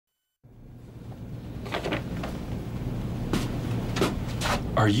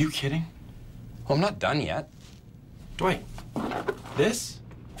Are you kidding? Well, I'm not done yet. Dwight, this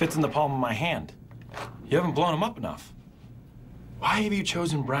fits in the palm of my hand. You haven't blown them up enough. Why have you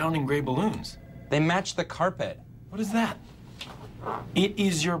chosen brown and gray balloons? They match the carpet. What is that? It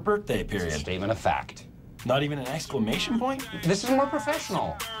is your birthday It's a period. statement of fact. Not even an exclamation point? This is more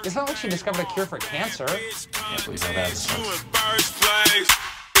professional. It's not like she discovered a cure for cancer. Can't believe how that is.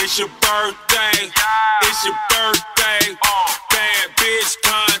 It's your birthday. It's your birthday. Bad bitch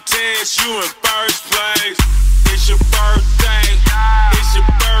contest. You in first place. It's your birthday. It's your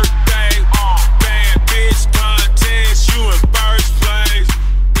birthday. Bad bitch contest. You in first place.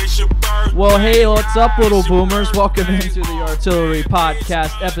 It's your birthday. Well, hey, what's up, little boomers? Welcome into the Artillery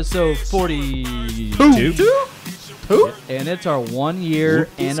Podcast, episode 42. And it's our 1 year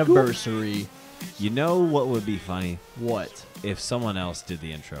anniversary. You know what would be funny? What? If someone else did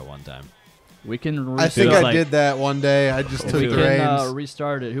the intro one time. We can I think Feels I like- did that one day. I just took we the can reins.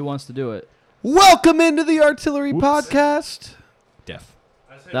 restart it. Who wants to do it? Welcome into the Artillery Podcast. Deaf.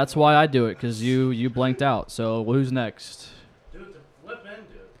 That's why I do it, because you blanked out. So who's next?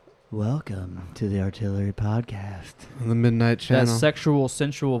 Welcome to the Artillery Podcast. On the Midnight That Channel. sexual,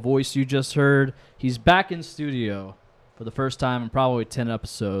 sensual voice you just heard. He's back in studio for the first time in probably 10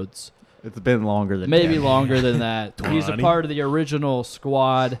 episodes. It's been longer than Maybe 10. longer than that. He's a 20. part of the original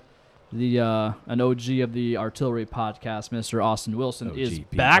squad. An OG of the Artillery Podcast, Mr. Austin Wilson, is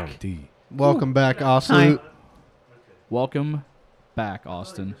back. Welcome back, Austin. Welcome back,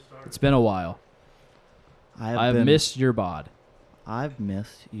 Austin. It's been a while. I've missed your bod. I've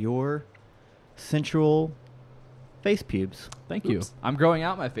missed your sensual face pubes. Thank you. I'm growing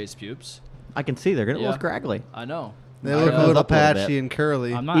out my face pubes. I can see they're getting a Yeah. little scraggly. I know. They I, look a uh, little up a little patchy bit. and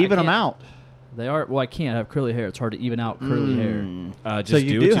curly. I'm not, I Even them can't- out. They are. Well, I can't have curly hair. It's hard to even out curly hair. Just So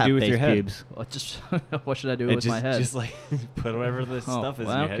you do do what you have do with face your head. pubes. Well, just what should I do And with just, my head? Just like put whatever the stuff is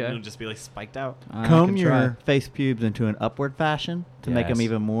well, in your head okay. and it'll just be like spiked out. I Comb can your try. face pubes into an upward fashion to make them Yes.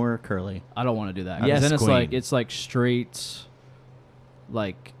 even more curly. I don't want to do that. 'cause Yes, then queen. it's like straight,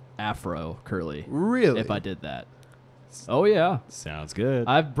 like afro curly. Really? If I did that. Oh yeah. Sounds good.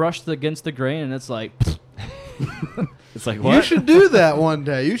 I've brushed against the grain and it's like It's like You what? should do that one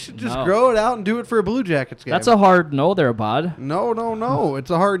day. You should just No. grow it out and do it for a Blue Jackets game. that's a hard no there, bud. No. It's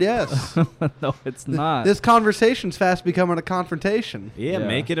a hard yes. No, it's not. This conversation's fast becoming a confrontation. yeah, Yeah.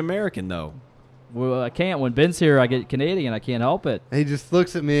 make it American though. Well, I can't. When Ben's here, I get Canadian. I can't help it. He just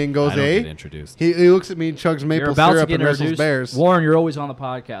looks at me and goes, I don't get "Hey." introduced. He looks at me and chugs You're maple about to syrup get and wrestles introduced. bears. Warren, you're always on the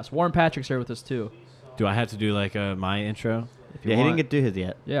podcast. Warren Patrick's here with us too. Do I have to do like my intro? If you Yeah, he want. didn't get to do his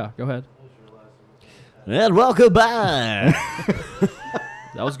yet. Yeah, go ahead. And welcome back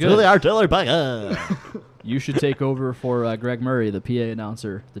That was to the good. Artillery Podcast. You should take over for Greg Murray, the PA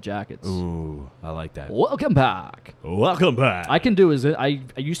announcer, the Jackets. Ooh, I like that. Welcome back. Welcome back. I can do his. I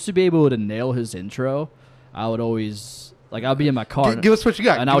used to be able to nail his intro. I would always I'll be in my car. Give us what you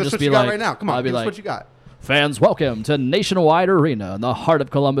got. And Give I'll us just what be you got like- right now. Come I'll on, be give us like- what you got. Fans, welcome to Nationwide Arena in the heart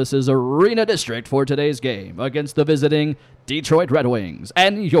of Columbus's Arena District for today's game against the visiting Detroit Red Wings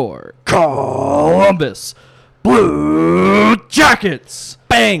and your Columbus Blue Jackets.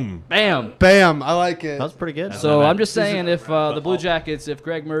 Bang. Bam. Bam. I like it. That was pretty good. So I'm just saying, if the Blue Jackets, if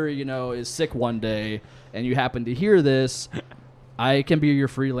Greg Murray, is sick one day, and you happen to hear this, I can be your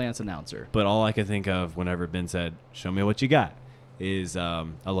freelance announcer. But all I can think of whenever Ben said, "Show me what you got," is "I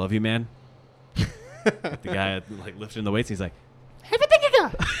love you, man." The guy like lifting the weights. He's like, Everything you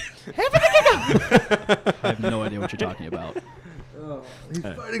got. Everything you got. I have no idea what you're talking about. He's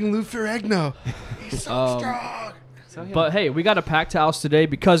fighting Lou Ferrigno. He's so strong. But hey, we got a packed house today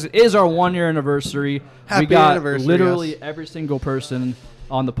because it is our 1 year anniversary. Happy we got anniversary, literally yes. every single person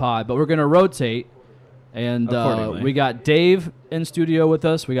on the pod, but we're gonna rotate. And Accordingly. we got Dave in studio with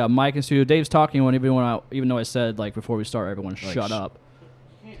us. We got Mike in studio. Dave's talking when even though I said before we start, everyone shut up.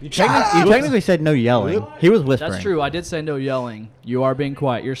 You technically said no yelling. He was whispering. That's true. I did say no yelling. You are being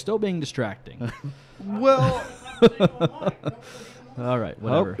quiet. You're still being distracting. Well, All right,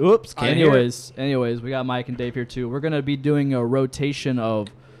 whatever. "Oops, can't hear it." Anyways, we got Mike and Dave here too. We're gonna be doing a rotation of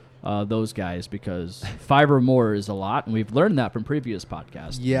those guys because 5 or more is a lot, and we've learned that from previous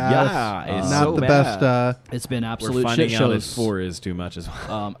podcasts. Yeah, it's not so the bad. best. It's been We're absolute finding shit out if shows. 4 is too much as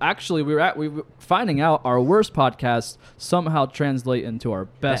well. Actually, we were finding out our worst podcasts somehow translate into our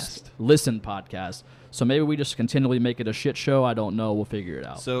best listened podcast. So maybe we just continually make it a shit show. I don't know. We'll figure it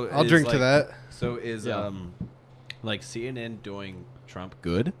out. So I'll drink to that. So is Yeah. like CNN doing Trump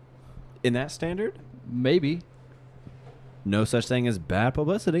good in that standard? Maybe. No such thing as bad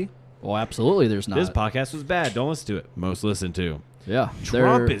publicity. Well, absolutely. There's not. This podcast was bad. Don't listen to it. Most listen to. Yeah.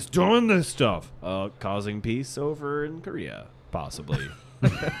 Trump they're- is doing this stuff, causing peace over in Korea, possibly.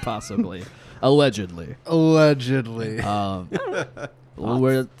 Possibly. Allegedly. Allegedly.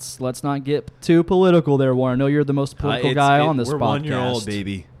 Let's not get too political there, Warren. I know you're the most political guy on this we're podcast. 1 year old,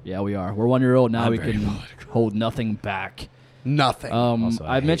 baby. Yeah, we are. We're 1 year old now. I'm we very can hold nothing back. Nothing. Also,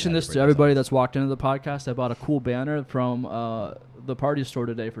 I I hate mentioned that this to everybody everybody does. that's walked into the podcast. I bought a cool banner from the party store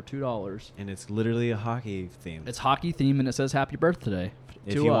today for $2. And it's literally a hockey theme. It's hockey theme and it says "Happy Birthday"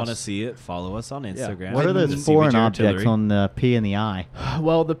 If to you us. want to see it, follow us on Instagram. What are The those CBG foreign Artillery. objects on the P and the I?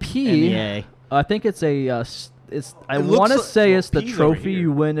 Well, the P. And the A. I think it's a. It's. I It looks want to like- say it's the P's over trophy here.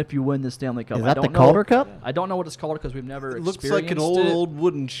 you win if you win the Stanley Cup. Is I that the don't know- Calder Cup? I don't know what it's called because we've never. It looks like an experienced it. old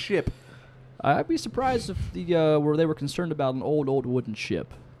wooden ship. I'd be surprised if the where they were concerned about an old wooden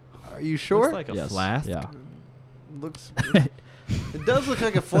ship. Are you sure? Looks like a Yes. flask. Yeah. Looks. It does look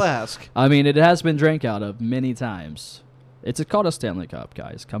like a flask. I mean, it has been drank out of many times. It's called a Stanley Cup,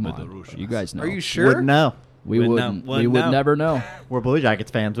 guys. Come With the on, Russians. you guys know. Are you sure? Wouldn't know. We Wouldn't know. wouldn't. We Wouldn't would know. never know. We're Blue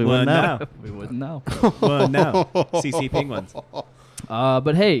Jackets fans. We Wouldn't wouldn't know. know. We wouldn't know. Well, no. CC Penguins.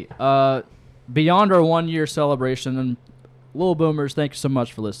 But hey, beyond our 1 year celebration, and Little Boomers, thank you so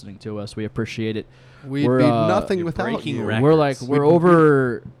much for listening to us. We appreciate it. We'd We're, be uh, nothing you're without breaking you. records. We're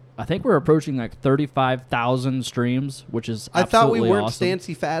over. I think we're approaching like 35,000 streams, which is I thought we absolutely weren't awesome.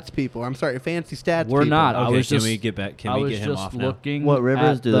 fancy fats people. I'm sorry, fancy stats We're people. not. I Okay, was can just. we get back? Can I we was get him just off now? looking. What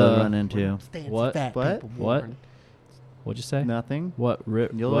rivers at do the, they run into? What? What? What? What'd you say? Nothing. What?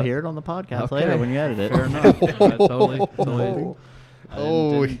 You'll what? hear it on the podcast Okay. later when you edit it. Fair enough. I totally.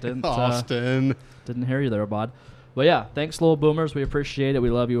 Oh, didn't Austin. didn't hear you there, Bod. But yeah, thanks, Little Boomers. We appreciate it. We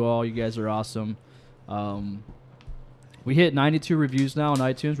love you all. You guys are awesome. We hit 92 reviews now on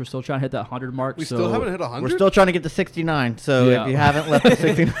iTunes. We're still trying to hit that 100 mark. We so still haven't hit 100. We're still trying to get to 69. So Yeah. if you haven't left the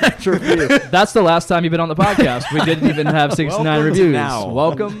 69 review, That's the last time you've been on the podcast. We didn't even have 69 Welcome to reviews. now.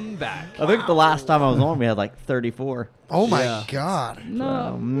 Welcome back. I think the last time I was on, we had like 34. Oh my Yeah. God.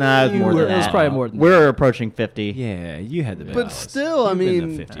 No, No, it's more than it was that. probably more than We're approaching 50. Yeah, you had the best. But still, I You've been in mean,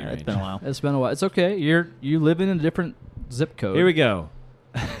 the 50 It's range. been a while. that. It's been a while. It's okay. You live in a different zip code. Here we go.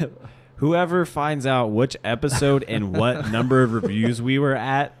 Whoever finds out which episode and what number of reviews we were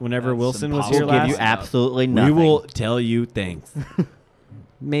at whenever That's Wilson was impossible. here We'll give last, you absolutely nothing. we will tell you things.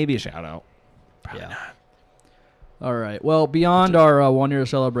 Maybe a shout out. Yeah. All right. Well, beyond our 1 year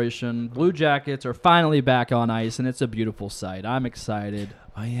celebration, Blue Jackets are finally back on ice, and it's a beautiful sight. I'm excited.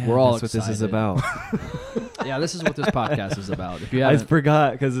 Oh yeah, We're all that's what this is excited. about. Yeah, this is what this podcast is about. If you I haven't,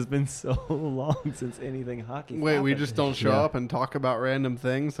 forgot because it's been so long since anything hockey. wait, we happened. just don't show Yeah. up and talk about random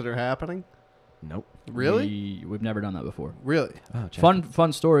things that are happening? Nope. Really? we've never done that before. Really? Oh, check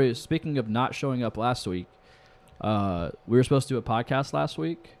Fun story. Speaking of not showing up last week, we were supposed to do a podcast last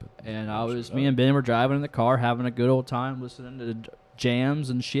week, and me and Ben were driving in the car, having a good old time, listening to jams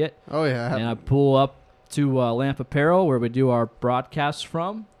and shit. Oh yeah. And I pull up to Lamp Apparel, where we do our broadcasts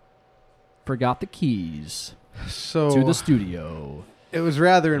from. Forgot the keys So to the studio. it was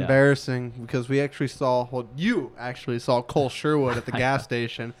rather Yeah. embarrassing because we actually saw, well, you actually saw Cole Sherwood at the gas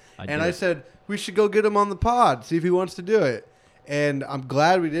station. I And did. I said, we should go get him on the pod, see if he wants to do it. And I'm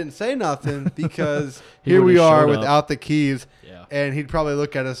glad we didn't say nothing because He here we would've are showed up. without the keys. Yeah. And he'd probably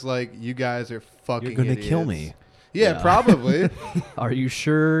look at us like, you guys are fucking You're gonna idiots. kill me. Yeah, Yeah. probably. Are you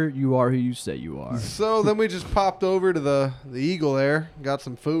sure you are who you say you are? So then we just popped over to the Eagle there, got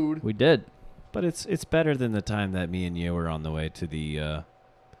some food. We did. But it's better than the time that me and you were on the way to the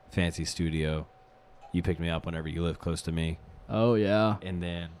fancy studio. You picked me up whenever you lived close to me, Oh yeah. and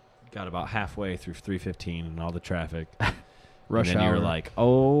then got about halfway through 315 and all the traffic. Rush and then hour. you were like,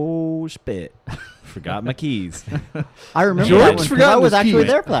 "Oh, spit, forgot my keys." I remember George that one 'cause forgot I was his actually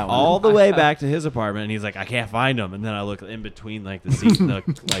keys. there for that one. all the way back to his apartment, and he's like, "I can't find them." And then I look in between like the seat,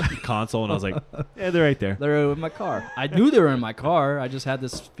 the console, and I was like, "Yeah, they're right there." They're in my car. I knew they were in my car. I just had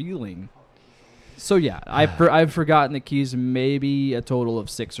this feeling. So yeah, I've forgotten the keys maybe a total of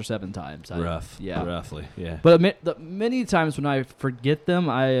 6 or 7 times. Yeah. roughly, yeah. But many times when I forget them,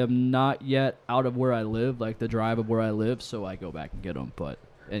 I am not yet out of where I live, like the drive of where I live, so I go back and get them. But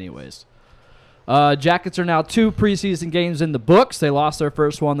anyways, Jackets are now 2 preseason games in the books. They lost their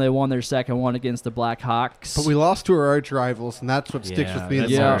first one. They won their second one against the Blackhawks. But we lost to our arch rivals, and that's what sticks with me the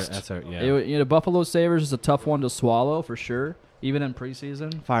that's Yeah. most. That's our, yeah. The Buffalo Sabres is a tough one to swallow for sure, even in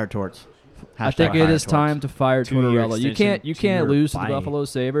preseason. Fire torts. I think it is time to fire 2-year Tortorella. You extension, can't 2-year lose to the buy. Buffalo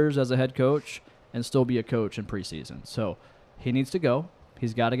Sabres as a head coach and still be a coach in preseason. So he needs to go.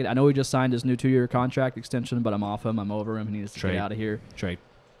 He's got to get. I know he just signed his new 2-year contract extension, but I'm off him. I'm over him. He needs to Trade. get out of here. Trade.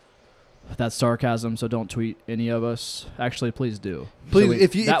 That's sarcasm, so don't tweet any of us. Actually, please do. Please, So we-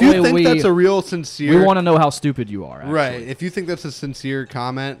 if you that think way that's a real sincere, we want to know how stupid you are. Actually. right. If you think that's a sincere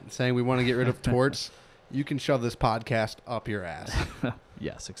comment saying we want to get rid of torts, you can shove this podcast up your ass.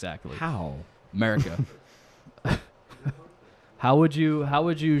 Yes, exactly. How? America. How would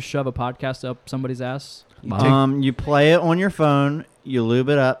you shove a podcast up somebody's ass? You play it on your phone. You lube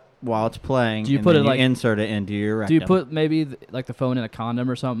it up while it's playing. Do you and put then it like- insert it into your rectum? Do you put maybe like the phone in a condom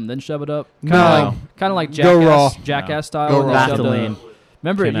or something, then shove it up? No. Kind of like Go raw. Jackass style. Go when they raw. shoved a- Vaseline.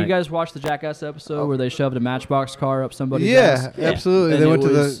 Remember, Can you I- guys watched the Jackass episode where they shoved a Matchbox car up somebody's Yeah, ass? absolutely. And They it went to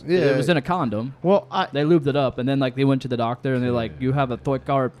was- the It was in a condom. Well, They lubed it up, and then like they went to the doctor, and they're like, "You have a toy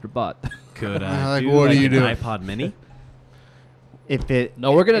car up your butt." Could Like, do what do like you an do? iPod Mini? if it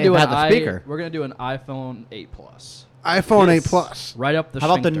No, we're gonna it do had an the speaker. We're gonna do an iPhone 8 Plus, iPhone Yes. 8 Plus. right up the. How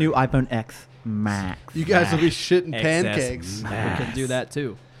about the sphincter. new iPhone X Max? You guys will be shitting XS pancakes. We can do that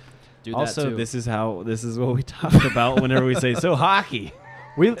too. Do Also, that too. this is what we talk about whenever we say so hockey.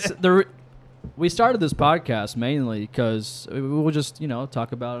 We started this podcast mainly because we will just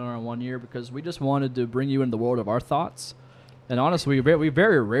talk about it in our 1 year because we just wanted to bring you into the world of our thoughts. And honestly, we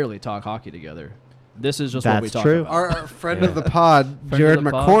very rarely talk hockey together. This is just what we That's talk true. about. Our friend of the pod, Friend Jared of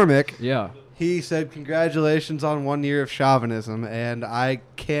the pod. McCormick, Yeah. he said, "Congratulations on 1 year of chauvinism," and I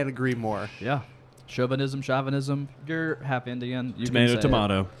can't agree more. Yeah. Chauvinism. You're half Indian. You can Tomato, say it.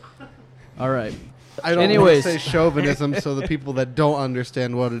 tomato. All right. I don't Anyways. want to say chauvinism, so the people that don't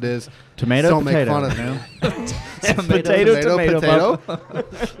understand what it is Tomato, don't make potato. fun of you me. know? Potato.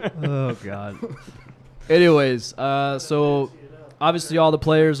 Oh God. Anyways, so obviously all the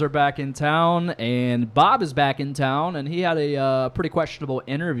players are back in town, and Bob is back in town, and he had a pretty questionable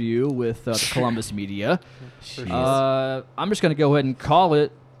interview with the Columbus media. I'm just gonna go ahead and call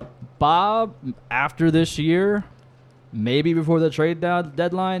it. Bob, after this year, maybe before the trade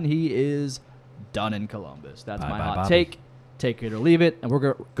deadline, he is done in Columbus. That's my Bye-bye, hot Bobby. take. Take it or leave it, and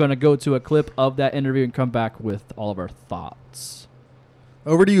we're gonna go to a clip of that interview and come back with all of our thoughts.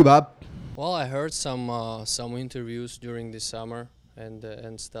 Over to you, Bob. Well, I heard some interviews during the summer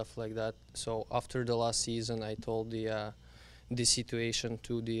and stuff like that. So after the last season, I told the situation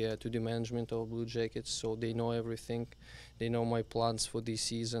to the management of Blue Jackets, so they know everything. They know my plans for this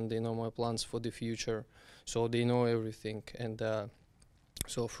season. They know my plans for the future. So they know everything. And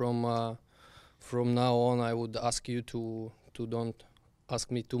so from now on, I would ask you to don't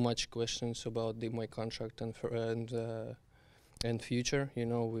ask me too much questions about my contract and future,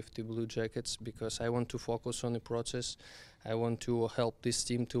 with the Blue Jackets, because I want to focus on the process. I want to help this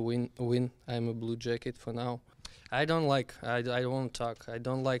team to win. I'm a Blue Jacket for now. I won't talk. I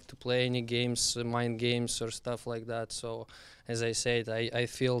don't like to play any games, mind games or stuff like that. So, as I said, I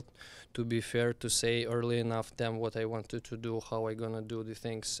feel to be fair to say early enough them what I wanted to do, how I gonna do the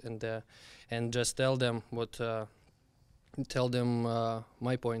things, and just tell them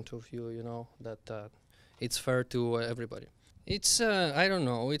my point of view. That it's fair to everybody. It's I don't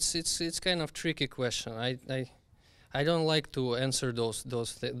know. It's kind of tricky question. I don't like to answer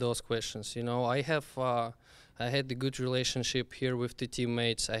those questions. I had a good relationship here with the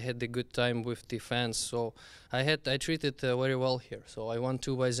teammates. I had a good time with the fans. So I treated very well here. So I won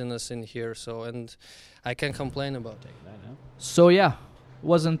 2 business in here. So and I can't complain about it. So yeah,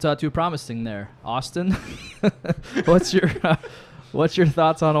 wasn't too promising there, Austin. What's your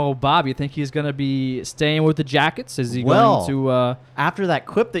thoughts on old Bob? You think he's gonna be staying with the Jackets? Is he going to? After that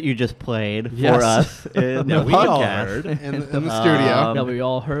clip that you just played Yes. for us in the we all podcast, heard. In the studio. that we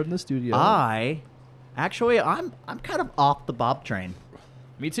all heard in the studio. I'm kind of off the Bob train.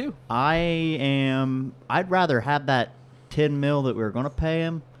 Me too. I'd rather have that $10 million that we were going to pay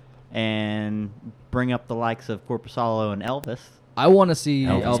him and bring up the likes of Korpisalo and Elvis. I want to see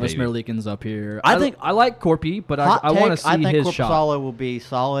Elvis, Elvis baby. Merzlikins up here. I think- I like Corpy, but Hot I want to take, see I think his Korpisalo shot. will be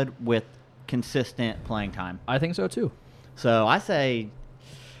solid with consistent playing time. I think so too. So I say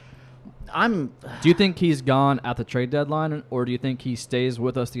Do you think he's gone at the trade deadline, or do you think he stays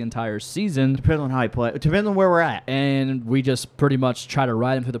with us the entire season? depends on how he plays. Depends on where we're at. And we just pretty much try to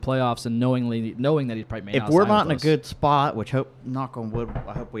ride him through the playoffs and knowing that he probably may If not we're sign not in with a us. good spot, which knock on wood,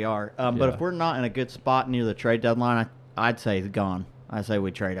 I hope we are. But Yeah. if we're not in a good spot near the trade deadline, I'd say he's gone. I say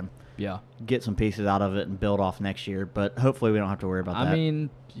we trade him, Yeah. get some pieces out of it, and build off next year. But hopefully we don't have to worry about that. I mean,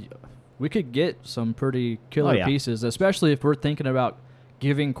 we could get some pretty killer Oh, yeah. pieces, especially if we're thinking about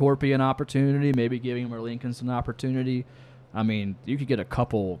giving Corpy an opportunity, maybe giving Merzlikins an opportunity. I mean, you could get a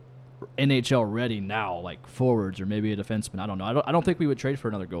couple NHL ready now, like forwards or maybe a defenseman. I don't know. I don't think we would trade for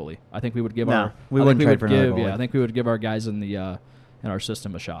another goalie. I think we would give No, our we I think wouldn't trade would for another give, goalie. Yeah, I think we would give our guys in the in our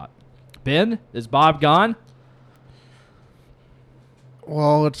system a shot. Ben, is Bob gone?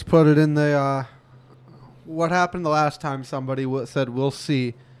 Well, let's put it in the. What happened the last time somebody said we'll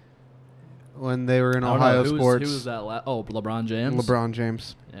see when they were in I don't know. Ohio Who sports? was that? LeBron James. LeBron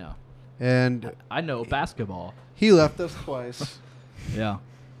James. Yeah, And I know basketball. he left this place. Yeah.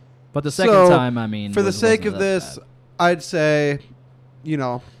 But the second So, time, I mean, for the sake wasn't of that this, bad. I'd say, you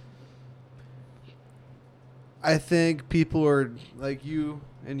know, I think people are like you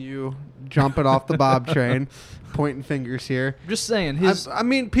jumping off the Bob train, pointing fingers here. I'm just saying, his I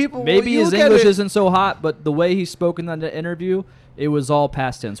mean, people. maybe you his look at English it- isn't so hot, but the way he's spoken on the interview, it was all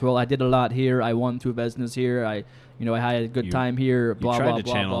past tense. Well, I did a lot here. I won 2 business here. I had a good You- time here. Blah you tried blah to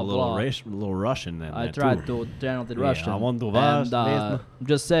blah channel blah a little, blah. little Russian then. I that tried too. to channel the Yeah, Russian. I want to And, was, I'm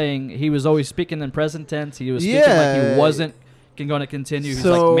just saying, he was always speaking in present tense. He was speaking like Yeah. he wasn't going to continue. He's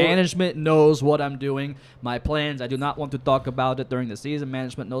So- like, management knows what I'm doing. My plans, I do not want to talk about it during the season.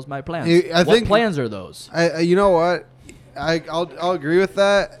 Management knows my plans. I What think- plans are those? you know what? I'll agree with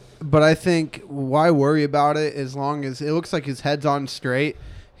that, but I think why worry about it as long as it looks like his head's on straight.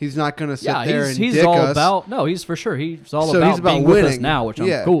 He's not going to sit Yeah, there he's and he's dick all us. about. No, he's for sure. He's all So about, he's about being winning with us now, which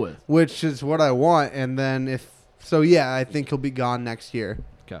I'm cool with. Which is what I want. And then I think he'll be gone next year.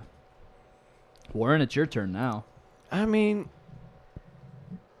 Okay, Warren, it's your turn now. I mean,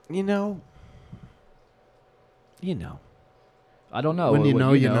 you know. I don't know. When you what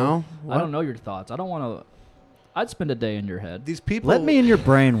know, you know. I don't know your thoughts. I don't want to. I'd spend a day in your head. These people. Let me in your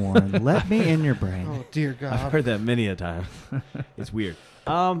brain, Warren. Let me in your brain. Oh dear God. I've heard that many a time. It's weird.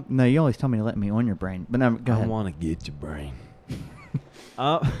 No, you always tell me to let me on your brain. But no, go I ahead. want to get your brain.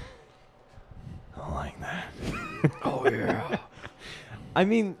 I like that. Oh yeah. I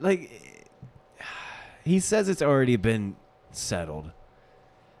mean, like, he says it's already been settled.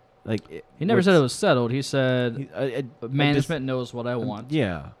 Like, He never said it was settled. He said He, management knows what I want.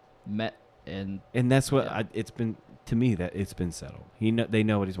 yeah, Met and and that's what Yeah. it's been to me, that it's been settled. They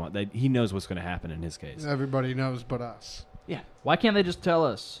know what he's want. He knows what's going to happen in his case. Everybody knows but us. Yeah, why can't they just tell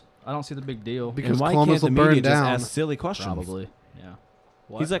us? I don't see the big deal. Because and why Columbus can't the will burn media just down. ask silly questions? Probably. Yeah.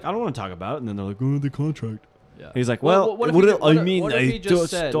 What? He's like, I don't want to talk about it, and then they're like, oh, the contract. Yeah. He's like, well, what if what he, do- what I if- mean, what if I he just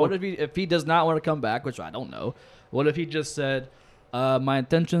just said? don't- What if he does not want to come back, which I don't know? What if he just said, my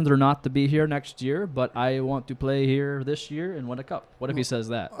intentions are not to be here next year, but I want to play here this year and win a cup? What if he says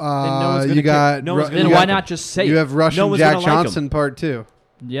that? one's gonna You care. got. No one's Ru- gonna Then you why got- not just say You it? have Russian No one's Jack gonna like him. Johnson part 2.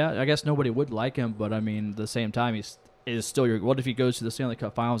 Yeah, I guess nobody would like him, but I mean, at the same time, he's still your. What if he goes to the Stanley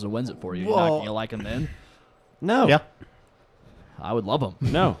Cup Finals and wins it for you? You're not Well- gonna like him then? No, Yeah, I would love him.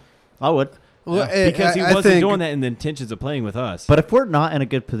 no, I would. Well, because he I wasn't think- doing that in the intentions of playing with us. But if we're not in a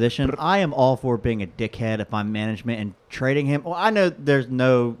good position, I am all for being a dickhead if I'm management and trading him. Well, I know there's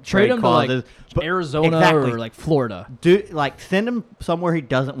no Trade him to clauses, like but Arizona exactly. or like Florida. Send him somewhere he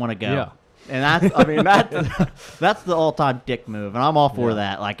doesn't want to go. Yeah. And that's the all-time dick move, and I'm all for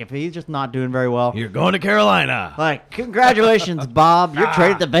that. Like, if he's just not doing very well, You're going to Carolina. like, congratulations, Bob, you're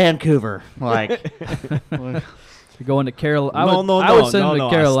traded to Vancouver. Like, You're going to Carolina. No, I would no, send no, him no,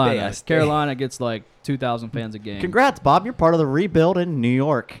 to I Carolina. stay. Carolina gets like 2,000 fans a game. congrats, Bob, you're part of the rebuild in New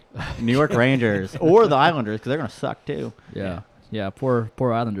York Rangers, or the Islanders, because they're gonna suck too. Yeah, yeah. Poor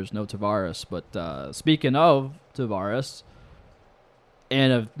Islanders, no Tavares. But speaking of Tavares,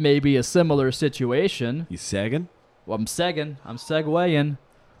 and of maybe a similar situation, You sagging? well, I'm segueing.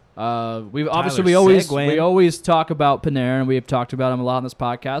 We segueing. always talk about Panarin. We've talked about him a lot on this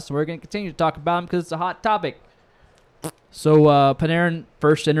podcast, and we're going to continue to talk about him because it's a hot topic. So Panarin,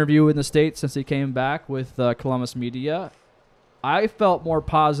 first interview in the States since he came back with Columbus Media. I felt more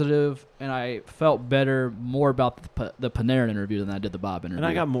positive, and I felt more about the Panarin interview than I did the Bob interview. And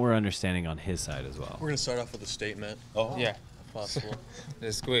I got more understanding on his side as well. We're going to start off with a statement. Oh. Yeah, if possible.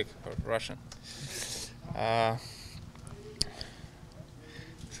 This is quick, Russian.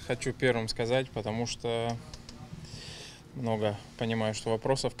 Хочу первым сказать, потому что много понимаю, что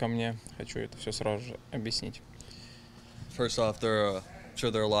вопросов ко мне. Хочу это все сразу же объяснить. First off, I'm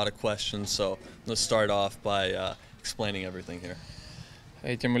sure there are a lot of questions, so let's start off by explaining everything here.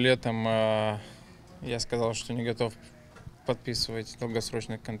 Этим летом я сказал, что не готов подписывать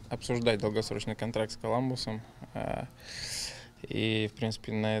обсуждать долгосрочный контракт с Коламбусом. И, в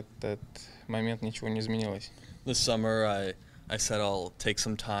принципе, на этот момент ничего не изменилось. This summer, I said I'll take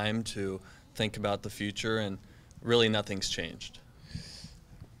some time to think about the future, and really nothing's changed.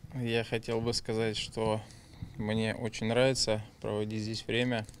 Я хотел бы сказать, что мне очень нравится проводить здесь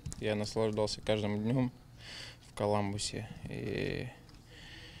время. Я наслаждался каждым днем в Коламбусе. И...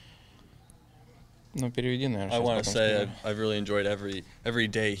 Ну, переведи, наверное, I сейчас want to потом say скажу. I've really enjoyed every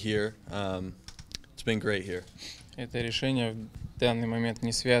day here. It's been great here. Это решение в данный момент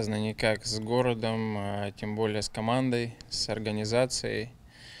не связано никак с городом, тем более с командой, с организацией.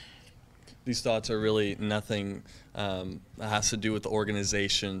 These thoughts are really nothing that has to do with the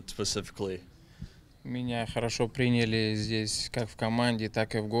organization specifically. Меня хорошо приняли здесь как в команде,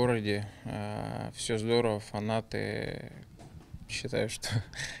 так и в городе. Все здорово, фанаты считаю, что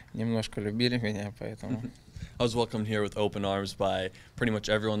немножко любили меня, поэтому... I was welcomed here with open arms by pretty much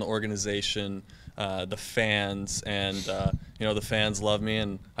everyone in the organization, the fans, and the fans love me,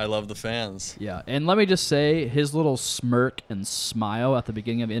 and I love the fans. Yeah, and let me just say, his little smirk and smile at the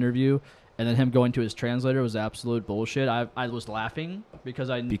beginning of the interview, and then him going to his translator was absolute bullshit. I was laughing because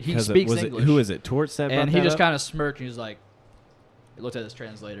he speaks English. Who is it? Torts said and brought he that just up? kind of smirked. And he was like, he looked at his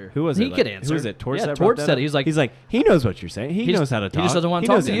translator. Who was he it? could Like, answer. Who was it? Torts yeah, that Torts brought said that it. up? He's like, he knows what you're saying. He knows how to talk. He just doesn't want to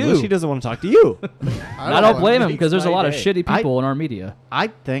talk knows to English. you. He doesn't want to talk to you. I don't blame him because there's a lot of day. shitty people in our media. I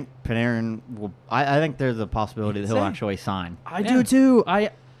think Panarin will. I think there's a possibility that he'll Same. actually sign. I do too.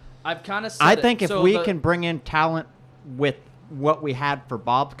 I've kind of. I think if we can bring in talent with what we had for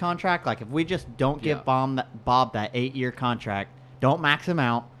Bob's contract, like if we just don't give Bob that 8-year contract, don't max him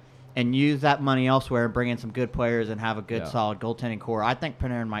out, and use that money elsewhere and bring in some good players and have a good solid goaltending core, I think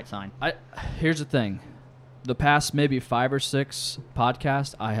Panarin might sign. Here's the thing. The past maybe 5 or 6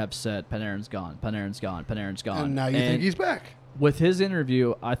 podcasts, I have said Panarin's gone, Panarin's gone, Panarin's gone. And now you think he's back. With his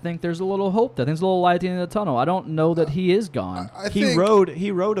interview, I think there's a little hope. I think there's a little light at the end of the tunnel. I don't know that he is gone. He rode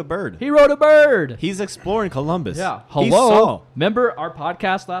a bird. He rode a bird. He's exploring Columbus. Yeah. He Hello. saw. Remember our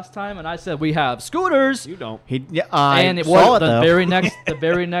podcast last time, and I said we have scooters. You don't. And it was the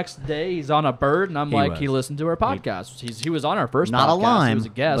very next day he's on a bird, and I'm like, he listened to our podcast. He was on our first Not podcast. a lime, he was a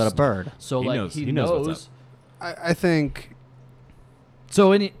guest, but a bird. So he knows what's knows. I think.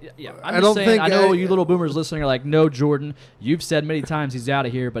 So I'm just don't saying. think I know you little boomers listening are like, no, Jordan. You've said many times he's out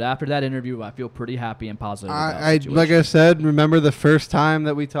of here, but after that interview, I feel pretty happy and positive. About the situation. Like I said, remember the first time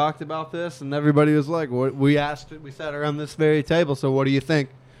that we talked about this, and everybody was like, "What?" We sat around this very table. So what do you think?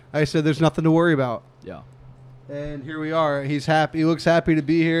 I said, "There's nothing to worry about." Yeah. And here we are. He's happy. He looks happy to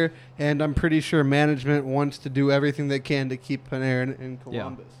be here, and I'm pretty sure management wants to do everything they can to keep Panarin in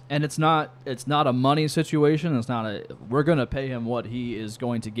Columbus. Yeah. And it's not a money situation. It's not we're going to pay him what he is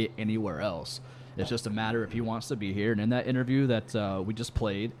going to get anywhere else. It's just a matter if he wants to be here. And in that interview that we just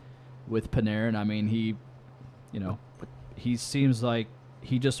played with Panarin, I mean, he seems like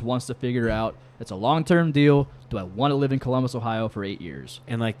he just wants to figure out, it's a long-term deal. Do I want to live in Columbus, Ohio for 8 years?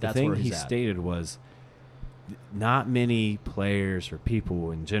 And like the That's thing where he he's at. stated was, not many players or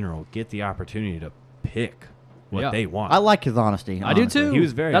people in general get the opportunity to pick what they want. I like his honesty. I do honestly. too. He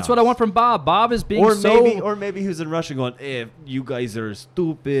was very That's what I want from Bob. Bob is being maybe he was in Russian going, if you guys are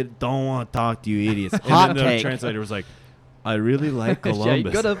stupid, don't want to talk to you idiots. Hot and then the take. translator was like, I really like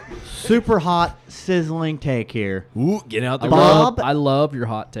Columbus. Super hot, sizzling take here. Ooh, get out the I love your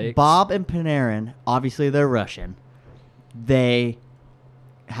hot takes. Bob and Panarin, obviously they're Russian. They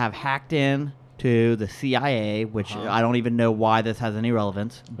have hacked in to the CIA, which I don't even know why this has any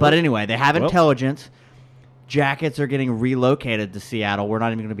relevance. But anyway, they have intelligence. Jackets are getting relocated to Seattle. We're not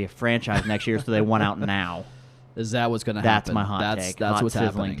even going to be a franchise next year, so they want out now. Is that what's going to happen? That's my hot take. That's hot what's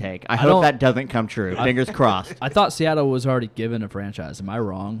sizzling happening. take. I hope that doesn't come true. Fingers crossed. I thought Seattle was already given a franchise. Am I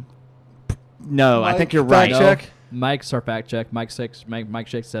wrong? No, I think you're right. Mike's our fact check. Mike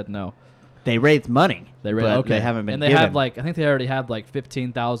Shake said no. They raised money. They haven't been and they given. have I think they already have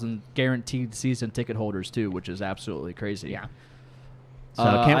 15,000 guaranteed season ticket holders too, which is absolutely crazy. Yeah. So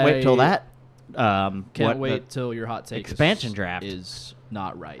can't wait till that. Can't wait till your hot take expansion draft is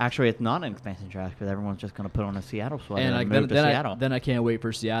not right. Actually, it's not an expansion draft because everyone's just going to put on a Seattle sweater and and move to Seattle. Then I can't wait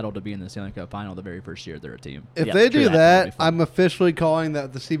for Seattle to be in the Stanley Cup final the very first year they're a team. If they do that, I'm officially calling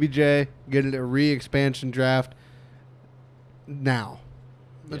that the CBJ getting a re-expansion draft now.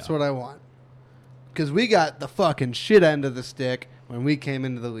 That's what I want. Because we got the fucking shit end of the stick when we came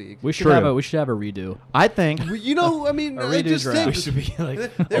into the league. We should have a redo. I think. You know, I mean, I just think we should be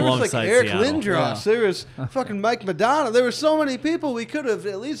like there was like alongside Eric Seattle. Lindros. There was fucking Mike Madonna. There were so many people we could have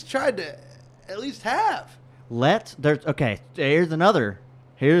at least tried to have. Here's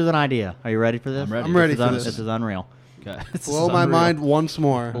an idea. Are you ready for this? I'm ready. I'm ready for this. This is unreal. Okay. Blow my mind once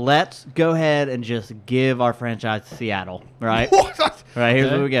more. Let's go ahead and just give our franchise to Seattle, right? Right,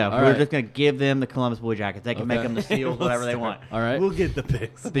 here's where we go. We're just going to give them the Columbus Blue Jackets. They can make them the Seals, whatever they want. All right. We'll get the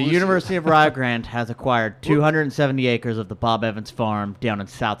picks. The University of Rio Grande has acquired 270 acres of the Bob Evans Farm down in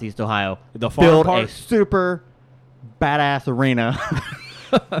southeast Ohio. The farm Build part? a super badass arena.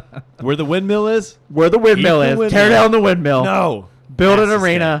 Where the windmill is? Where the windmill Keep is. the Tear windmill. down the windmill. No. Build an That's the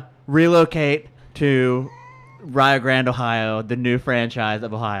arena. Relocate to Rio Grande, Ohio, the new franchise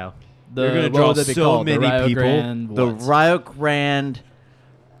of Ohio. You're gonna draw so many people. The Rio Grande.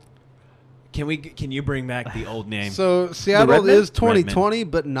 Can you bring back the old name? So Seattle Redmond? is 2020,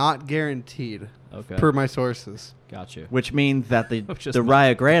 but not guaranteed. Okay. Per my sources. Got you. Which means that the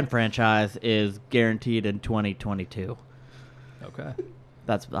Rio Grande franchise is guaranteed in 2022. Okay.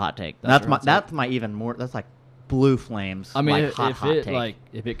 That's the hot take. That's That's my even more. That's like blue flames. I mean, like hot take.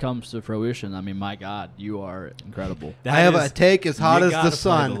 if it comes to fruition, I mean, my God, you are incredible. I have a take as hot as the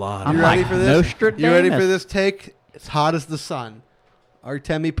sun. I'm You ready like for this? Nostradamus. You ready for this take? It's hot as the sun.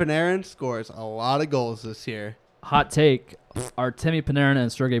 Artemi Panarin scores a lot of goals this year. Hot take: Artemi Panarin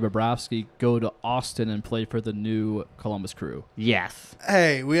and Sergei Bobrovsky go to Austin and play for the new Columbus Crew. Yes.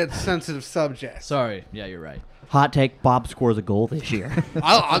 Hey, we had sensitive subjects. Sorry, yeah, you're right. Hot take: Bob scores a goal this year,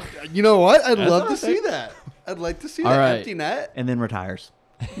 You know what? I'd love to see that. I'd like to see All that right. empty net. and then retires.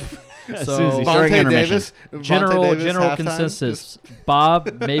 So During Vontae intermission. Davis. general Vontae Davis halftime, consensus: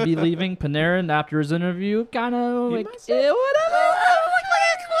 Bob maybe leaving Panarin after his interview. Kind of like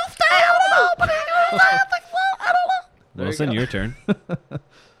Wilson, your turn.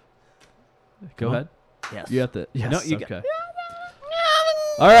 Go ahead. Yes. You have to. Yes. No, you got- okay.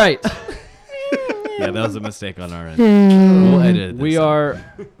 All right. Yeah, that was a mistake on our end. We'll edit this. We are.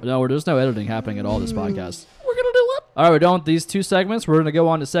 No, there's no editing happening at all this podcast. We're going to do it. All right, we're done with these 2 segments. We're going to go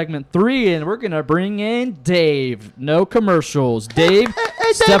on to segment 3, and we're going to bring in Dave. No commercials. Dave,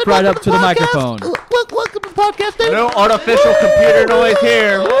 step right up to the microphone. Welcome to the podcast, Dave. No artificial computer noise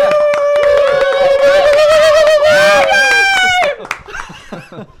here.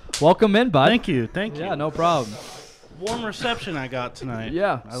 Welcome in, bud. Thank you. Yeah, no problem. Warm reception I got tonight.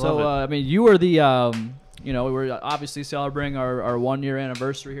 Yeah. I So, love it. I mean, you were the, we're obviously celebrating our 1-year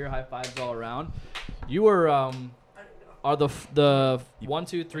anniversary here. High fives all around. You were, are the 1,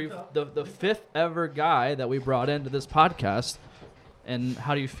 2, 3, the 5th ever guy that we brought into this podcast. And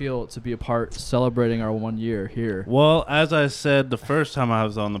how do you feel to be a part celebrating our 1 year here? Well, as I said the first time I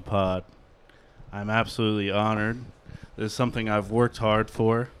was on the pod, I'm absolutely honored. This is something I've worked hard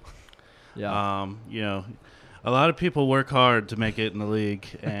for. Yeah. A lot of people work hard to make it in the league,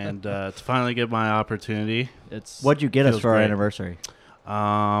 and to finally get my opportunity. What'd you get us feels for our great. anniversary?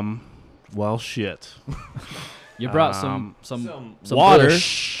 Well, shit. You brought some water.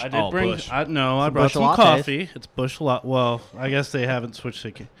 Busch. I did bring. Busch. I brought Busch some lattes. coffee. It's Busch Latte. Well, I guess they haven't switched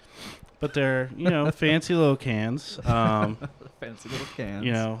it, but they're fancy little cans. Fancy little cans.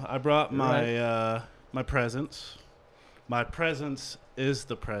 I brought You're my my presents. My presence is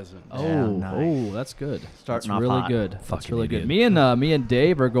the present. Oh, nice. That's good. Starting that's off really hot. good. That's Fucking really idiot. good. Me and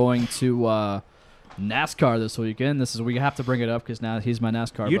Dave are going to NASCAR this weekend. We have to bring it up because now he's my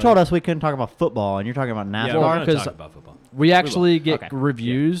NASCAR. You buddy. told us we couldn't talk about football, and you're talking about NASCAR. Yeah, we're going to 'cause talk about football. We actually get Okay.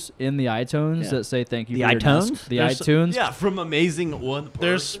 reviews in the iTunes that say thank you. The for your iTunes? The There's- iTunes. Yeah, from Amazing One.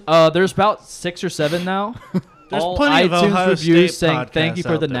 There's There's about 6 or 7 now. There's All plenty of iTunes Ohio reviews State saying thank you podcasts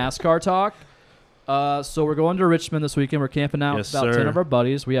for the out there. NASCAR talk. So we're going to Richmond this weekend. We're camping out Yes, with about sir. 10 of our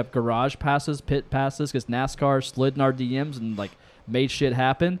buddies. We have garage passes, pit passes, because NASCAR slid in our DMs and made shit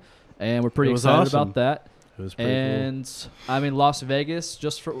happen, and we're pretty It was excited awesome. about that. It was pretty And I mean, Las Vegas,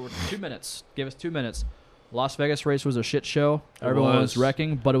 just for 2 minutes. Give us 2 minutes. Las Vegas race was a shit show. It Everyone was was.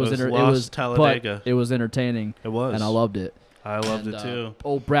 wrecking, but it was It was Las Talladega. but it was entertaining, It was. and I loved it. I loved And, it too.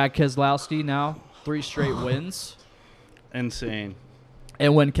 Old Brad Keselowski now 3 straight wins. Insane.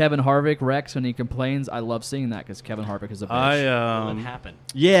 And when Kevin Harvick wrecks and he complains, I love seeing that because Kevin Harvick is a bitch. What happened?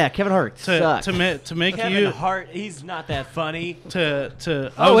 Yeah, Kevin Hart to sucks. to make Kevin you Hart, he's not that funny. to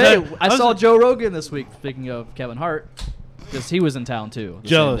Oh, was wait, at- I was saw at- Joe Rogan this week, speaking of Kevin Hart, because he was in town too. the same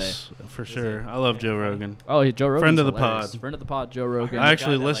jealous day. for sure. I love Joe Rogan. Oh, Joe Rogan. Friend of the pod. Friend of the pod, Joe Rogan. I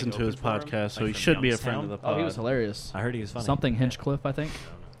actually that, listened like, to his opened for him, podcast, so like, he from should be a friend of Youngstown? the pod. Oh, he was hilarious. I heard he was funny. Something Hinchcliffe, I think.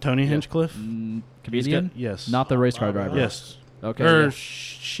 Tony Hinchcliffe. Mm, He's comedian? got- yes. Not the race car driver. Yes. Okay. Or yeah.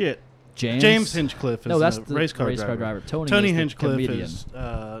 shit. James. James Hinchcliffe is No, that's the the race car driver. driver. Tony is the Hinchcliffe comedian. is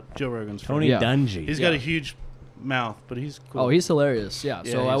Joe Rogan's friend. Tony Yeah. Dungy. He's got Yeah. a huge mouth, but he's cool. Oh, he's hilarious. Yeah.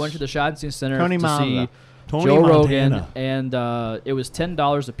 Yeah, So I he's- went to the Schottenstein Center Tony to Montana. see Tony Joe Montana. Rogan, and it was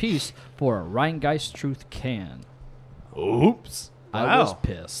 $10 a piece for a Rheingeist Truth can. Oops. I was Wow.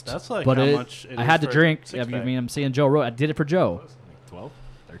 pissed. That's like but how it, much it I is had to for a drink. six-pack. I mean, I'm seeing Joe Rogan. I did it for Joe. 12,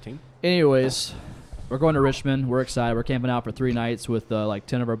 13. Anyways, we're going to Richmond. We're excited. We're camping out for 3 nights with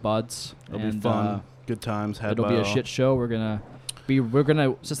 10 of our buds. It'll and, be fun. Good times had It'll by be a all. shit show. We're gonna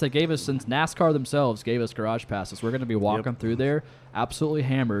since NASCAR themselves gave us garage passes, we're gonna be walking through there absolutely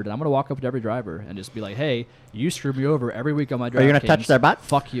hammered, and I'm gonna walk up to every driver and just be like, "Hey, you screw me over every week on my drive. Are you gonna touch their butt?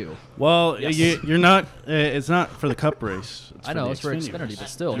 Fuck you." Well, Yes. you're not. It's not for the Cup race. I know it's for Xfinity, but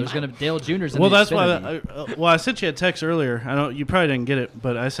still, there's gonna Dale Jr.'s in Well, the that's why. Xfinity. I sent you a text earlier. I don't. You probably didn't get it,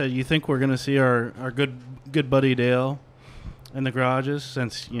 but I said you think we're gonna see our good buddy Dale in the garages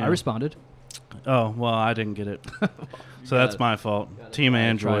since I responded. Oh well, I didn't get it, so gotta- that's my fault. Team try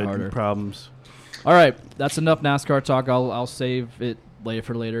Android harder. problems. All right, that's enough NASCAR talk. I'll save it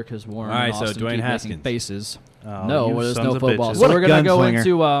for later because Warren All right, and so Austin Dwayne keep Haskins. making faces. Oh, no, you there's sons no of football. bitches. So What a we're gonna go gunslinger.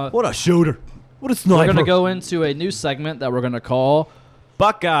 into What a shooter. What a we're sniper. going to go into a new segment that we're going to call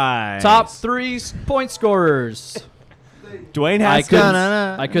Buckeyes. Top 3 Point Scorers. Dwayne I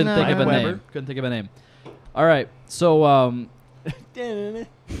Haskins. couldn't think of a Weber. name. Couldn't think of a name. All right. So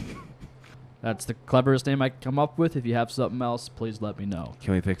that's the cleverest name I can come up with. If you have something else, please let me know.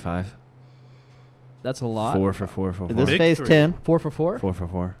 Can we pick 5? That's a lot. 4 for 4 for 4. This Big phase three. 10. 4 for 4? 4 for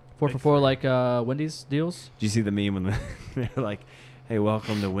 4. 4 for 4 like Wendy's deals? Did you see the meme when they're like, "Hey,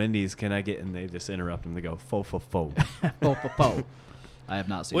 welcome to Wendy's. Can I get?" And they just interrupt them. They go, "Fo for fo." 4 for 4. I have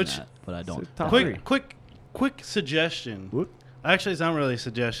not seen Which- that, but I don't. top three. Quick suggestion. What? Actually, it's not really a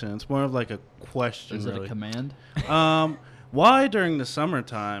suggestion. It's more of like a question. Is it really. a command? Why during the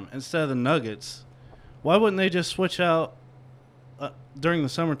summertime instead of the Nuggets? Why wouldn't they just switch out during the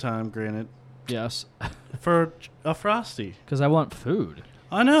summertime? Granted, Yes. for a Frosty. Because I want food.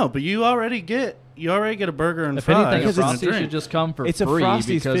 I know, but you already get a burger and If fries anything, a and a Frosty drink. should just come for It's a free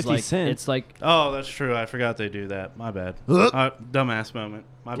Frosty's because 50 like cents. it's like Oh, that's true. I forgot they do that. My bad. Dumbass moment.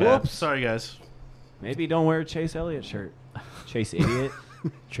 My bad. Whoops. Sorry, guys. Maybe don't wear a Chase Elliott shirt. Chase idiot.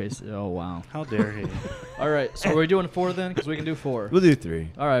 Chase. Oh wow. How dare he? All right, so we're doing 4 then because we can do 4. We'll do 3.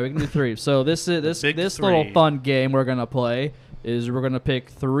 All right, we can do 3. So this is Big this three. little fun game we're gonna play is we're gonna pick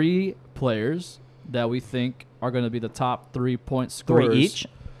 3 players that we think are gonna be the top 3 point scorers. 3 each?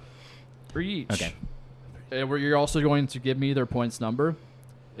 3 each. Okay. And you're also going to give me their points number.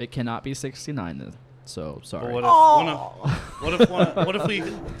 It cannot be 69 then. So sorry. Well, what if we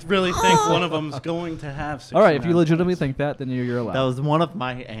really think one of them's going to have 69 All right, if you legitimately points? think that, then you're allowed. That was one of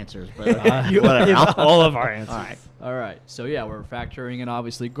my answers, but whatever. All of our answers. All right. All right. So yeah, we're factoring in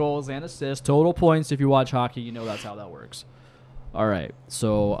obviously goals and assists, total points. If you watch hockey, you know that's how that works. All right.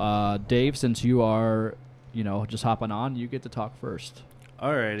 So Dave, since you are, just hopping on, you get to talk first.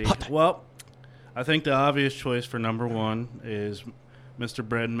 Alrighty. Well, I think the obvious choice for number 1 is Mr.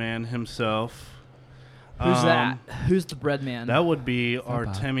 Breadman himself. Who's that? Who's the bread man? That would be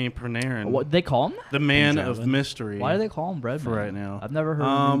Artemi Panarin, What they call him? the man of mystery. Why do they call him bread for man? right now? I've never heard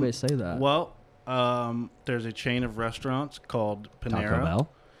anybody say that. Well, there's a chain of restaurants called Panera,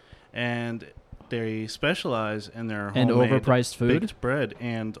 and they specialize in their And homemade overpriced food? baked bread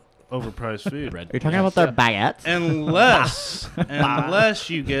and overpriced food. You're talking about their baguettes? unless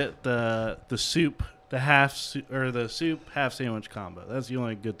you get the soup, the soup half sandwich combo. That's the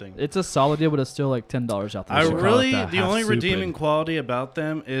only good thing. It's a solid deal, but it's still like $10 out there. I should call it really the the only half-souped. redeeming quality about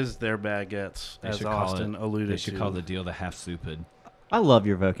them is their baguettes, They as should call Austin alluded They should to. call the deal the half stupid. I love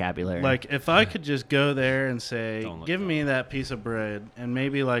your vocabulary. Like, if I could just go there and say, Don't look give that me that piece of bread and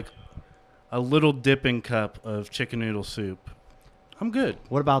maybe like a little dipping cup of chicken noodle soup, I'm good.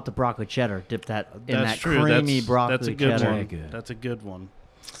 what about the broccoli cheddar? Dip that in That's that true. creamy broccoli That's a good cheddar. one. Good. That's a good one.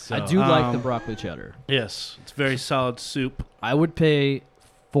 I do like the Um, broccoli cheddar. Yes, it's very solid soup. I would pay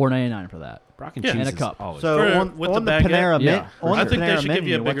 $4.99 for that. Broccoli Yeah. cheese And a is cup. always So For- on, with on the the, baguette? Panera, Yeah, on I the think they Panera should give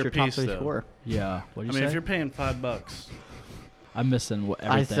you a menu, what's bigger your top piece, 3 though. score? Yeah. What I do you mean, say? if you're paying $5, I'm missing everything.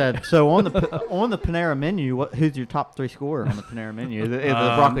 I said so on the Panera menu. Who's your top 3 scorer on the Panera menu? Is it the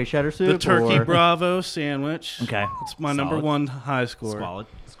broccoli cheddar soup? the turkey or? Bravo sandwich. Okay. It's my number Solid. 1 high score. squalid.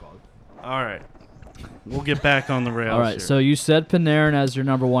 All right. We'll get back on the rails. All right, here. so you said Panarin as your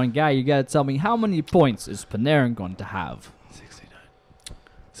number 1 guy. You got to tell me how many points is Panarin going to have?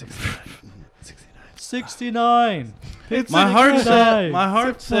 69. my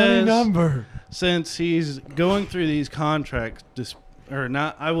heart says since he's going through these contract or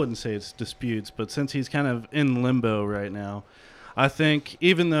not, I wouldn't say it's disputes, but since he's kind of in limbo right now, I think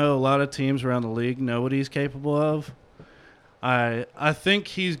even though a lot of teams around the league know what he's capable of, I think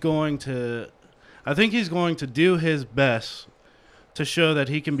he's going to do his best to show that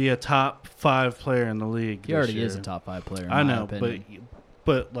he can be a top 5 player in the league. He this already year. is a top 5 player. In I my know, opinion.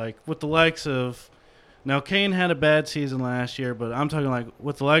 but like with the likes of now, Kane had a bad season last year, but I'm talking like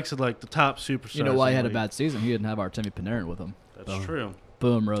with the likes of like the top superstars. You know why he in had the a league. bad season? He didn't have Artemi Panarin with him. That's true.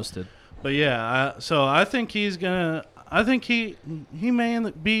 Boom, roasted. But yeah, so I think he's gonna. I think he may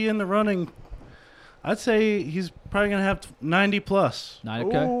be in the running. I'd say he's probably gonna have 90 plus.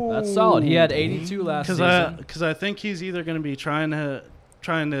 Okay, that's solid. He had 82 last season. Because I think he's either gonna be trying to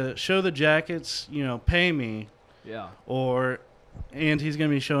show the Jackets, pay me, Yeah. and he's going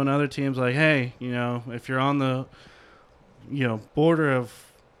to be showing other teams like, hey, if you're on the, border of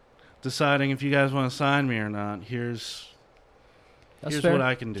deciding if you guys want to sign me or not, here's fair. what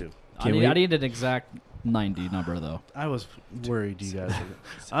I can do. I need an exact 90 number though. I was worried you guys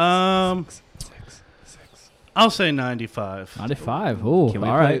would. I'll say 95. 95. Ooh, Can we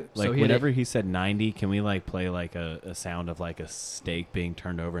all play, right. like So whenever he said 90, can we like play like a sound of like a steak being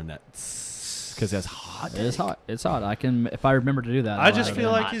turned over and that because that's hot. It is hot. It's hot. I can, if I remember to do that. I just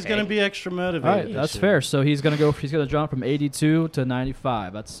feel like he's going to be extra motivated. All right, that's fair. So he's gonna jump from 82 to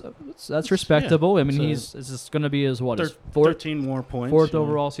 95. That's respectable. I mean, So this is gonna be his his 13 more points. fourth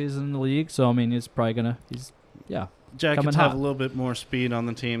overall season in the league. So I mean, he's probably Jackets coming have hot. a little bit more speed on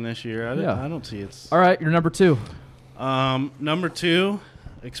the team this year. I don't see it. All right, you're number 2. Number 2,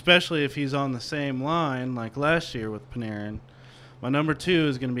 especially if he's on the same line like last year with Panarin, my number 2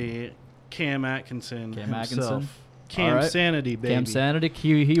 is going to be Cam Atkinson himself. Cam All right. Sanity, baby. Cam Sanity.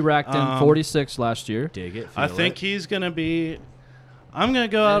 He racked in 46 last year. Dig it. I think he's going to be. I'm going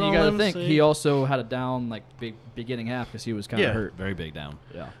to go out And on you a got limb to and think say- he also had a down big beginning half because he was kind of Yeah. hurt. Very big down.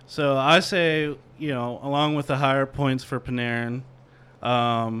 Yeah. So I say, along with the higher points for Panarin,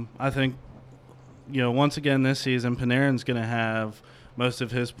 I think, once again this season, Panarin's going to have most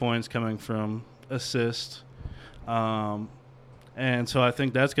of his points coming from assists. And so I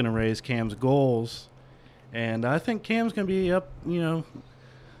think that's going to raise Cam's goals. And I think Cam's going to be up,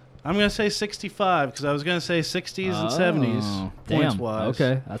 I'm going to say 65 because I was going to say 60s and 70s points-wise.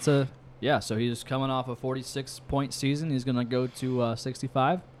 Okay, so he's coming off a 46-point season. He's going to go to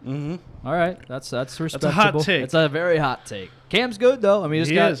 65. Mm-hmm. All right, that's respectable. a hot take. It's a very hot take. Cam's good though. I mean,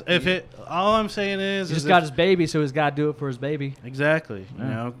 He is. All I'm saying is, he just got his baby, so he's got to do it for his baby. Exactly.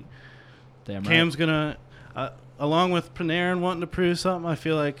 Yeah. Damn right. Cam's gonna, along with Panarin wanting to prove something, I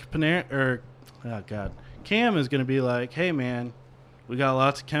feel like Cam is gonna be like, hey man, we got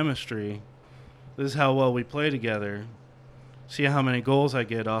lots of chemistry. This is how well we play together. See how many goals I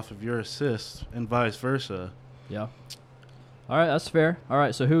get off of your assists, and vice versa. Yeah. All right, that's fair. All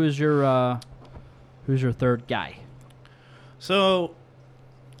right, so who's your third guy? So,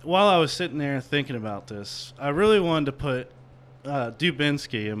 while I was sitting there thinking about this, I really wanted to put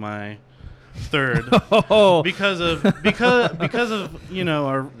Dubinsky in my third because of our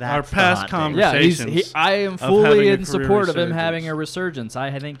That's past the hot take. conversations. I am of fully having a in career support of him resurgence. having a resurgence.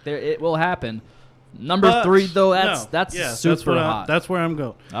 I think it will happen. Number 3 though, that's super hot. That's where I'm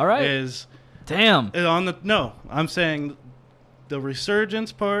going. All right. I'm saying the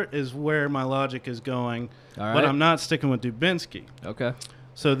resurgence part is where my logic is going, All but right. I'm not sticking with Dubinsky. Okay.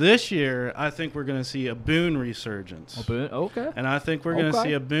 So this year, I think we're going to see a Boone resurgence. Okay. And I think we're going to Okay.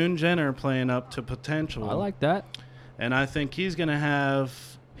 see a Boone Jenner playing up to potential. I like that. And I think he's going to have.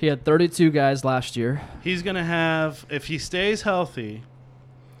 He had 32 guys last year. He's going to have, if he stays healthy,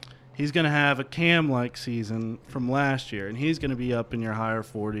 he's going to have a Cam-like season from last year, and he's going to be up in your higher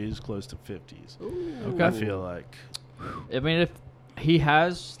 40s, close to 50s. Okay. I feel like. I mean, if he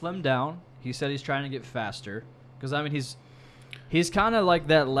has slimmed down, he said he's trying to get faster. Because, I mean, he's kind of like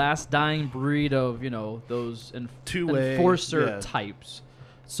that last dying breed of, those Two-way, enforcer yeah. types.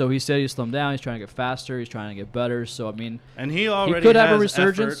 So he said he's slimmed down. He's trying to get faster. He's trying to get better. So, I mean, And he already could have a has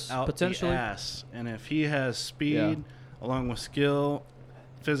resurgence, effort out potentially. the ass. And if he has speed, Yeah. along with skill,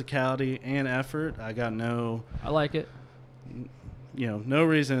 physicality, and effort, I got no like it. No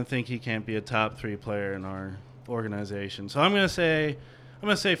reason to think he can't be a top 3 player in our organization. So I'm gonna say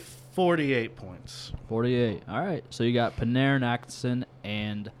 48 points. 48. All right. So you got Panarin, Atkinson,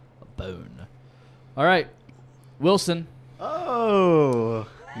 and Boone. All right. Wilson. Oh.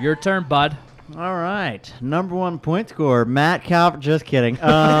 Your turn, bud. All right. Number 1 point scorer, Matt Calvert. Just kidding.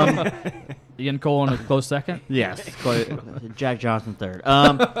 Ian Cole in a close second? Yes. Jack Johnson third.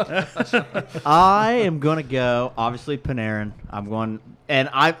 I am going to go, obviously, Panarin.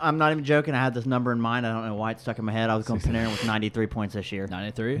 I'm not even joking. I had this number in mind. I don't know why it stuck in my head. I was going Panarin with 93 points this year.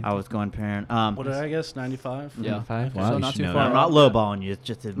 93? I was going Panarin. What did I guess? 95? Yeah. 95? Wow, so not too far. I'm not lowballing you. It's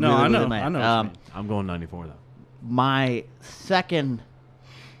just a No, really, I know. really mad. I know what you mean. I'm going 94 though. My second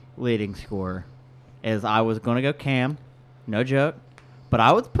leading scorer is I was going to go Cam. No joke. But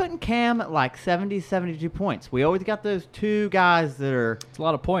I was putting Cam at like 70, 72 points. We always got those 2 guys that are... It's a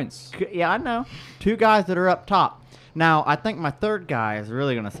lot of points. Yeah, I know. 2 guys that are up top. Now, I think my third guy is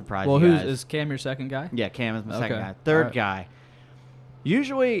really going to surprise you guys. Is Cam your second guy? Yeah, Cam is my second Okay. guy. Third All right. guy.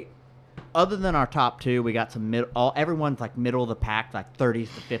 Usually, other than our top 2, we got some everyone's like middle of the pack, like 30s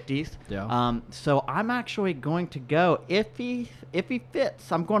to 50s. Yeah. So I'm actually going to go if he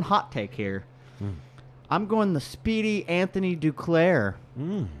fits. I'm going hot take here. I'm going the speedy Anthony Duclair.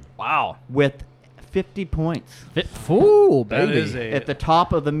 Wow. With 50 points. Fool, That baby. is a- At the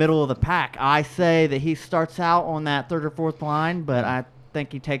top of the middle of the pack. I say that he starts out on that 3rd or 4th line, but I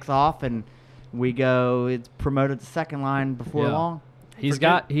think he takes off and it's promoted to second line before Yeah. long.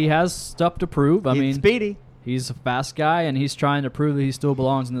 He has stuff to prove. I He's mean, speedy. He's a fast guy, and he's trying to prove that he still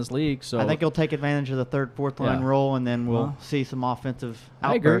belongs in this league. So I think he'll take advantage of the third, fourth line Yeah. role, and then we'll Well, see some offensive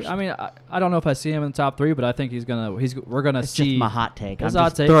I agree. outbursts. I mean, I don't know if I see him in the top 3, but I think we're gonna It's see. just my hot take. His I'm hot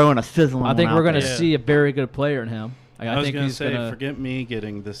just take. throwing a sizzling I think one we're out gonna there. see a very good player in him. Like, I was think gonna he's say, gonna. forget me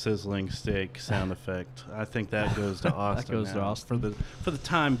getting the sizzling steak sound effect. I think that goes to Austin. goes to now Austin. for the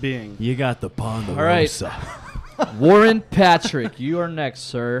time being. You got the Ponderosa. All right, Warren Patrick, you are next,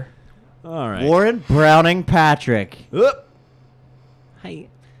 sir. All right. Warren Browning Patrick. Hi.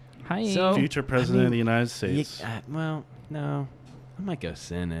 Hi. So, Future president of the United States. well, no. I might go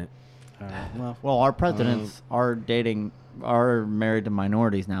Senate. Well, our presidents are married to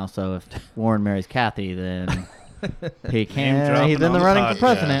minorities now. So if Warren marries Kathy, then he can't. dropping He's in on the the running podcast. for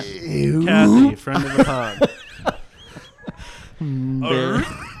president. Kathy, friend of the pod.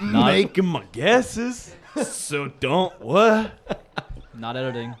 Making my guesses. So don't what? Not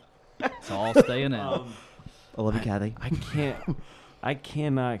editing. It's all staying in. I love you, Kathy. I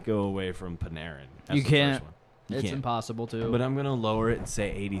cannot go away from Panarin. That's You the can't. first one. You It's can't. impossible to. But I'm gonna lower it and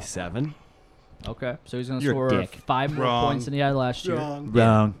say 87. Okay, so he's gonna You're a score dick. 5 more Wrong. points than he had last year.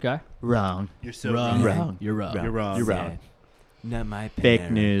 Wrong. Okay. Wrong. You're so Wrong. wrong. You're wrong. You're wrong. You're wrong. Not my Panarin.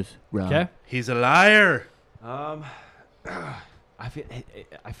 Fake news. Wrong. Okay. He's a liar. I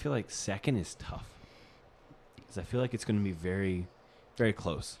feel like second is tough because I feel like it's going to be very, very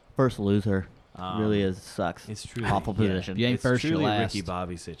close. First loser. Really is sucks. It's truly awful yeah, position. You ain't it's first, you're truly last. Ricky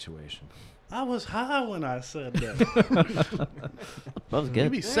Bobby situation. I was high when I said that. That was You'd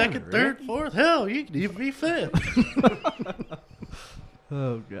good. be second, third, fourth. Hell, you'd be fifth.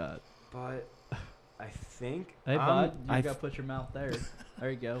 Oh God. But I think Hey, bud, you gotta put your mouth there. There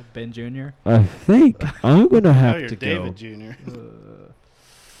you go, Ben Jr. I think I'm going to Oh, have you're to David go. Jr.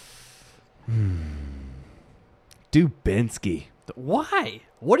 Dubinsky. Why?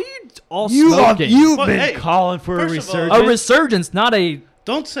 What are you all You've smoking? Well, been hey, calling for a first of all- resurgence. A resurgence, not a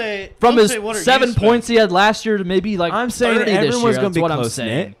Don't say from don't his say what are 7 you points he had last year to maybe like I'm saying 30 this everyone's year. gonna That's be what I'm close-knit.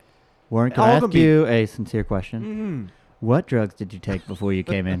 saying. Warren, can All I gonna ask be- you a sincere question? What drugs did you take before you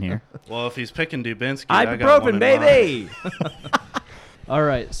came in here? Well, if he's picking Dubinsky, I got one Ibuprofen, in baby. All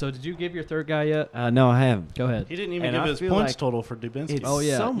right, so did you give your third guy yet? No, I haven't. Go ahead. He didn't even And give I his feel points like total for Dubinsky. it's Oh,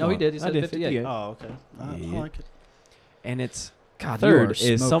 yeah. No, he somewhat- did. He I said did 58. Oh, okay. I Yeah. like it. And it's God, you third are is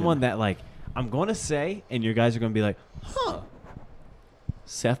smoking. someone that like I'm going to say, and your guys are going to be like, huh.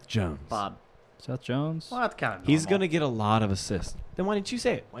 Seth Jones. Bob. Seth Jones. Well, that's kind of He's going to get a lot of assists. Then why didn't you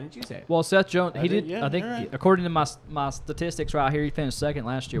say it? Why didn't you say it? Well, Seth Jones, he did. yeah, I think, you're right. according to my statistics right here, he finished second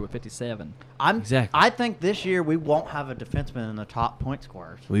last year with 57. Exactly. I think this year we won't have a defenseman in the top point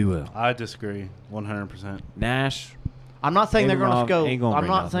scorers. We will. I disagree 100%. Nash. I'm not saying they're going Abramovich to go. ain't gonna I'm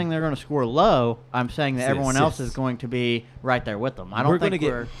bring not nothing. saying they're going to score low. I'm saying that It's everyone else assists. is going to be right there with them. I We're don't gonna think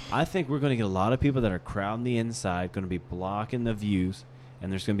we're. I think we're going to get a lot of people that are crowding the inside, going to be blocking the views,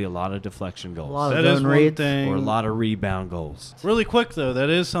 and there's going to be a lot of deflection goals. A lot of That is zone one reads. thing. or a lot of rebound goals. Really quick though, that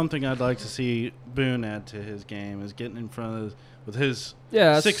is something I'd like to see Boone add to his game is getting in front of with his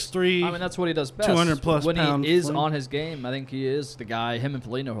Yeah, 6'3". I mean, that's what he does best. 200-plus when pound he is fling. on his game, I think he is the guy. Him and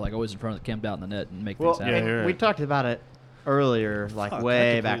Felino are like always in front of the camped out in the net and make Well, things happen. Yeah, you're we right. talked about it earlier, like Fuck, I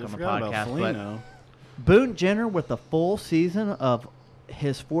way back completely on the forgot about podcast. But Foligno. Boone Jenner with the full season of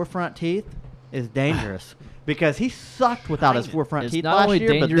his forefront teeth is dangerous because he sucked without his forefront It's teeth not last only year.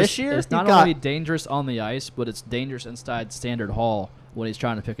 dangerous. But this year, it's not he's got, only dangerous on the ice, but it's dangerous inside Standard Hall when he's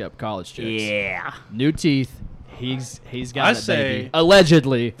trying to pick up college chicks. yeah. New teeth. He's got I it, say- baby.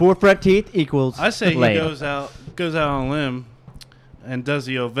 Allegedly. Forefront teeth equals. I say he laid. goes out on a limb and does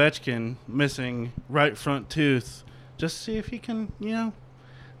the Ovechkin missing right front tooth just to see if he can,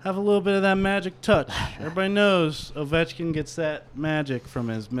 have a little bit of that magic touch. Everybody knows Ovechkin gets that magic from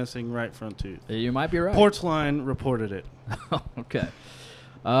his missing right front tooth. You might be right. Portsline reported it. Okay.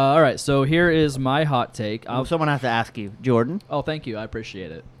 All right. So here is my hot take. Someone has to ask you, Jordan. Oh, thank you. I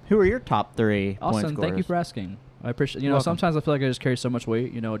appreciate it. Who are your top three point Austin, scorers? thank you for asking. I appreciate. You're welcome. Sometimes I feel like I just carry so much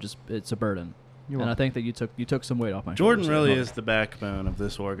weight. It's a burden. You're and I welcome. think that you took some weight off my Jordan shoulders. really is the backbone of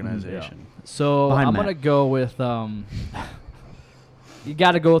this organization. So Behind I'm Matt. gonna go with you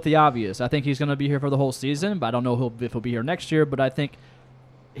got to go with the obvious. I think he's gonna be here for the whole season, but I don't know if he'll be here next year. But I think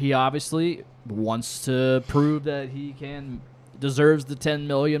he obviously wants to prove that he deserves the $10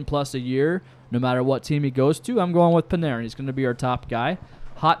 million plus a year, no matter what team he goes to. I'm going with Panarin. He's gonna be our top guy.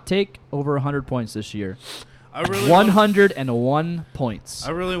 Hot take: over 100 points this year. I really 101 points.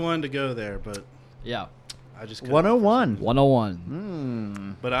 I really wanted to go there, but Yeah. I just couldn't. 101.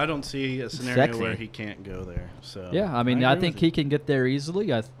 101. But I don't see a scenario Sexy. where he can't go there. So Yeah, I mean, I agree think with he can get there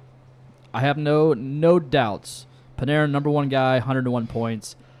easily. I have no doubts. Panarin, number one guy, 101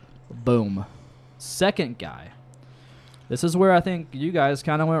 points. Boom. Second guy. This is where I think you guys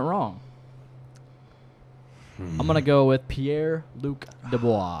kind of went wrong. I'm going to go with Pierre-Luc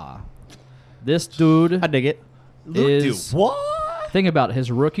Dubois. This dude I dig it. is... Think about it.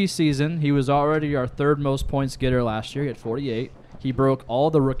 His rookie season, he was already our third most points getter last year. He had 48. He broke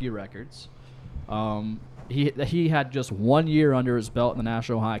all the rookie records. He had just 1 year under his belt in the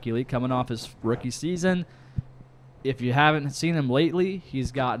National Hockey League coming off his rookie season. If you haven't seen him lately,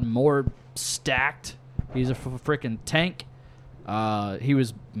 he's gotten more stacked. He's a freaking tank. He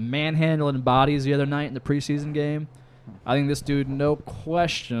was manhandling bodies the other night in the preseason game. I think this dude, no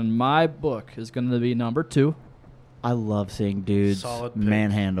question, my book is going to be number 2. I love seeing dudes Solid pick.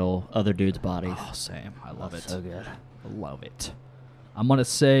 manhandle other dudes' bodies. Oh, Sam, I love it. So good. I love it. I'm going to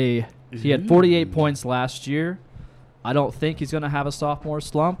say he had 48 points last year. I don't think he's going to have a sophomore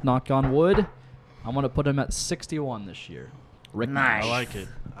slump, knock on wood. I'm going to put him at 61 this year. Rick Nice. I like it.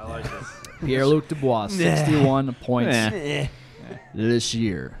 I like it. Pierre-Luc Dubois, 61 points this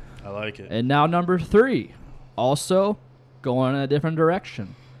year. I like it. And now number 3, also going in a different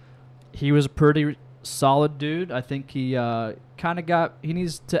direction. He was a pretty solid dude. I think he he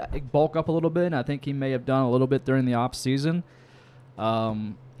needs to bulk up a little bit, and I think he may have done a little bit during the off season.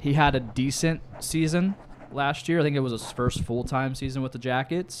 He had a decent season last year. I think it was his first full-time season with the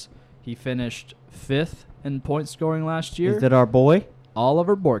Jackets. He finished 5th in point scoring last year. Is it our boy?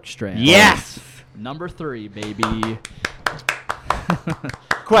 Oliver Borkstrand. Yes! Number 3, baby.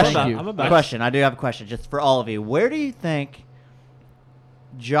 Question. Thank you. Question. I do have a question just for all of you. Where do you think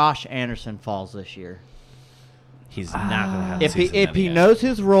Josh Anderson falls this year? He's not going to have the If season he that he had. knows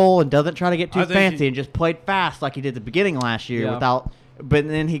his role and doesn't try to get too I think fancy he- and just played fast like he did at the beginning of last year Yeah. without, but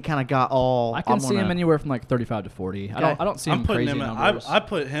then he kind of got all. I can see him anywhere from like 35 to 40. I don't see him I'm putting crazy him. numbers. I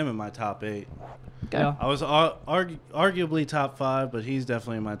put him in my top 8. Yeah. I was arguably top 5, but he's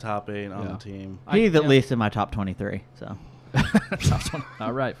definitely in my top 8 on Yeah. the team. He's at least in my top 23. So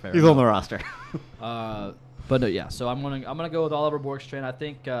All right, fair. he's on the roster. But no, yeah, so I'm gonna go with Oliver Borkstrand. I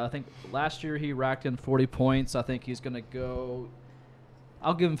think last year he racked in 40 points. I think he's gonna go.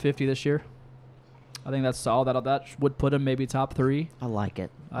 I'll give him 50 this year. I think that's solid. That would put him maybe top 3. I like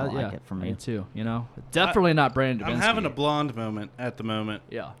it. I like it from me you. too. You know, definitely not Brandon Dubinsky. I'm having a blonde moment at the moment.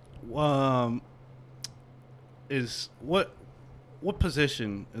 Yeah. Is what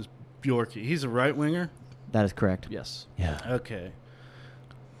position is Bjorky? He's a right winger. That is correct. Yes. Yeah. Okay.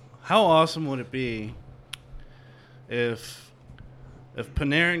 How awesome would it be if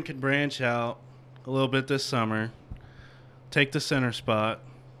Panarin could branch out a little bit this summer, take the center spot,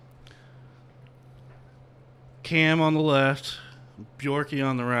 Cam on the left, Bjorky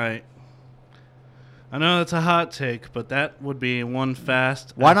on the right. I know that's a hot take, but that would be one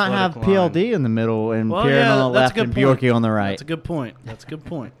fast. Why not have athletic line. PLD in the middle and Well, Pierre yeah, on the that's left a good and point. Bjorky on the right? That's a good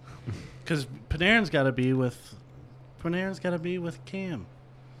point. Because Panarin's got to be with Cam.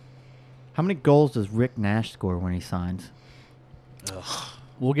 How many goals does Rick Nash score when he signs?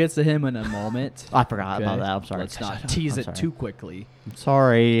 We'll get to him in a moment. I forgot about Okay? that. I'm sorry. Let's not tease I'm it sorry. too quickly. I'm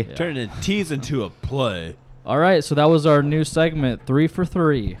sorry. Yeah. Turn a tease into a play. All right, so that was our new segment, 3 for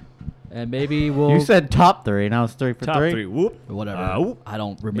 3. And maybe we'll... You said top 3, and I was 3 for Top 3. Whoop. Whatever. Whoop. I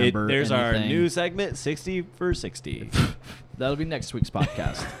don't remember There's our anything. new segment, 60 for 60. That'll be next week's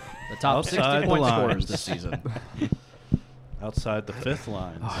podcast. The top Outside 60 the point lines. scorers this season. Outside the 5th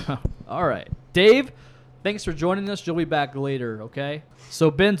line. All right. Dave, thanks for joining us. You'll be back later, okay? So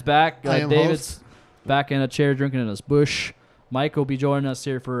Ben's back. I am David's host. back in a chair drinking in his bush. Mike will be joining us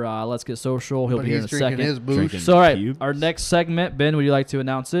here for Let's Get Social. He'll But be here in he's a drinking second. his booze. Drinking So, all right, cubes. our next segment, Ben, would you like to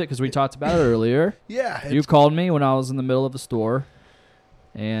announce it? Because we talked about it earlier. Yeah. You called me when I was in the middle of the store,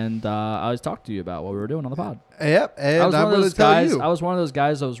 and I was talking to you about what we were doing on the pod. Yep. And I was I'm one of going those to tell guys. you. I was one of those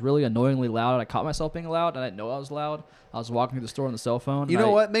guys that was really annoyingly loud. I caught myself being loud, and I didn't know I was loud. I was walking through the store on the cell phone. You and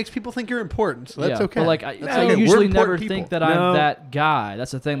know I- what? Makes people think you're important, so that's yeah, okay. But like, That's I okay. We're usually important never people. think that No. I'm that guy.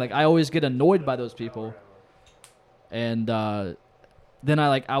 That's the thing. Like, I always get annoyed by those people, and then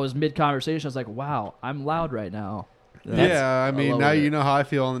I was mid conversation. I was like, "Wow, I'm loud right now." Yeah, I mean, lowered now it. you know how I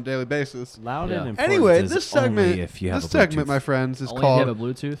feel on a daily basis. Loud Yeah. and important. Anyway, is this segment, only if you have this a segment, Bluetooth. my friends, is Only if you have a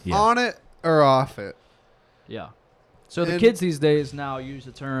called Bluetooth. Yeah. "On It or Off It." Yeah. So the And- kids these days now use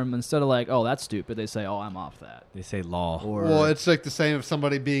the term, instead of like, "Oh, that's stupid," they say, "Oh, I'm off that." They say law. Or Well, it's like the same of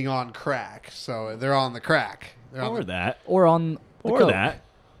somebody being on crack. So they're on the crack. They're on Or the, that. or on the Or Coke. that.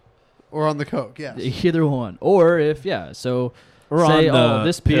 or on the coke. Yes. Either one. Or if so Or say, on "Oh, the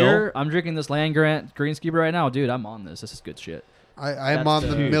this pill. beer, I'm drinking this Land Grant Greenskeeper right now, dude. I'm on this. This is good shit." I am That's on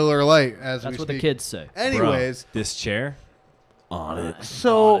the the- Miller Lite as That's we what the speak. kids say. Anyways, Bro, this chair. On it.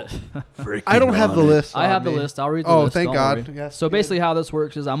 so I don't have the list. I on have the me. list. I'll read the Oh, list. thank don't God. worry. Yes, So good. basically, how this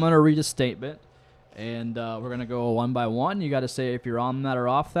works is I'm going to read a statement, And we're going to go one by one. You got to say if you're on that or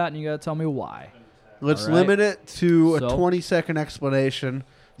off that, and you got to tell me why. Let's All right. limit it to So- a 20-second explanation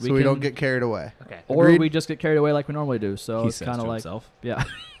so we can- don't get carried away. Okay. Or Agreed? we just get carried away like we normally do. So He it's says kind of to like, himself. yeah.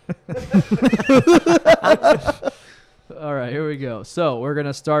 All right, here we go. So we're going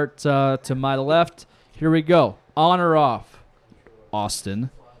to start to my left. Here we go. On or off, Austin.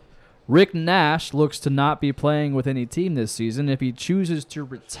 Rick Nash looks to not be playing with any team this season. If he chooses to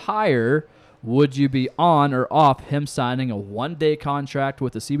retire, would you be on or off him signing a one-day contract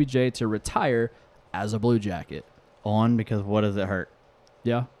with the CBJ to retire as a Blue Jacket? On, because what does it hurt?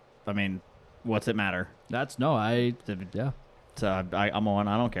 Yeah. I mean, what's it matter? Yeah. So I'm on.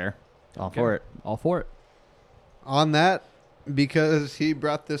 I don't care. All for it. All for it. On that, because he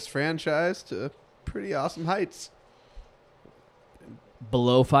brought this franchise to pretty awesome heights.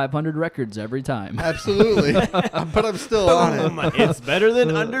 Below 500 records every time. Absolutely. But I'm still on it. It's better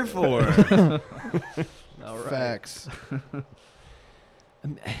than under 4. All right. Facts.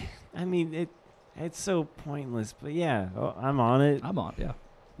 I mean, it's so pointless, but yeah, I'm on it. I'm on, yeah.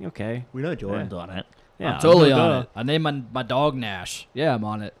 Okay. We know Jordan's on it. Yeah, I'm totally duh. on it. I named my dog Nash. Yeah, I'm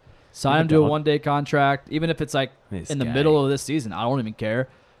on it. Sign Your him to a dog. one-day contract, even if it's like This in the guy. middle of this season. I don't even care.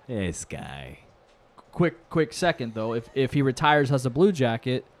 This guy. Quick second, though. If he retires as a Blue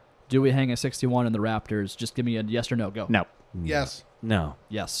Jacket, do we hang a 61 in the Raptors? Just give me a yes or no. Go. No. Yes. No.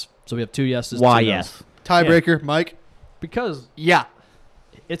 Yes. So we have 2 yeses. Why 2 nos. yes? Tiebreaker, Mike. Because Yeah.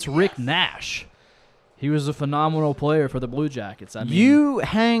 it's Rick Nash. He was a phenomenal player for the Blue Jackets. I mean, You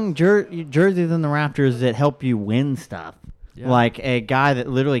hang jerseys in the Raptors that help you win stuff. Yeah. Like a guy that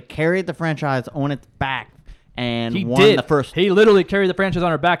literally carried the franchise on its back and he won did. the first. He literally carried the franchise on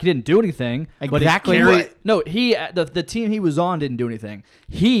her back. He didn't do anything. but he Exactly carried- right. No, the team he was on didn't do anything.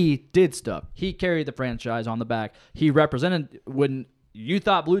 He did stuff. He carried the franchise on the back. He represented when you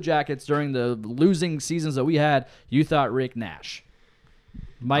thought Blue Jackets during the losing seasons that we had. You thought Rick Nash.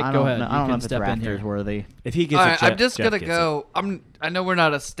 Mike, I go don't ahead. know- You I don't know can if it's step in here. Raptors worthy. If he gets All it, right, Jeff, I'm just Jeff gonna gets go. I know we're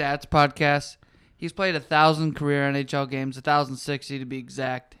not a stats podcast. He's played 1,000 career NHL games, 1,060 to be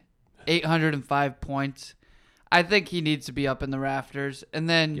exact, 805 points. I think he needs to be up in the rafters, and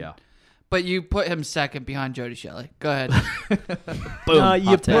then. Yeah. But you put him second behind Jody Shelley. Go ahead. Boom. you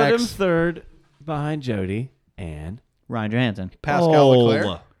Hot put him takes. third behind Jody and Ryan Johansson. Pascal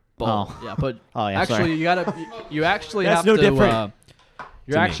Leclerc. Ball. Yeah, but Oh, yeah, actually, sorry. you gotta. You actually That's have no to. different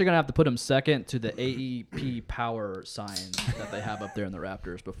You're to me. actually gonna have to put him second to the AEP power sign that they have up there in the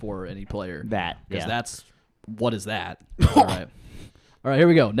Raptors before any player. That, because yeah. that's what is that? All right, all right. Here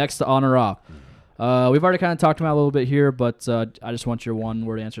we go. Next to on or off. We've already kind of talked about it a little bit here, but I just want your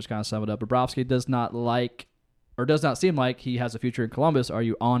one-word answers kind of sum it up. Bobrovsky does not seem like he has a future in Columbus. Are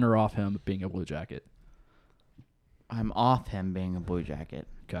you on or off him being a Blue Jacket? I'm off him being a Blue Jacket.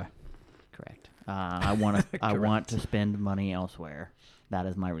 Okay. Correct. I want to spend money elsewhere. That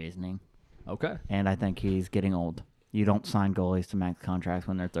is my reasoning. Okay. And I think he's getting old. You don't sign goalies to max contracts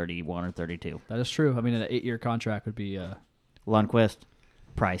when they're 31 or 32. That is true. I mean, an 8-year contract would be. Lundqvist,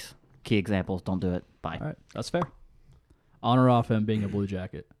 Price, key examples. Don't do it. Bye. All right, that's fair. On or off him being a Blue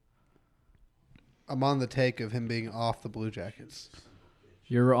Jacket? I'm on the take of him being off the Blue Jackets.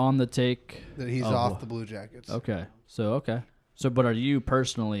 You're on the take That he's of- off the Blue Jackets. Okay. So, but are you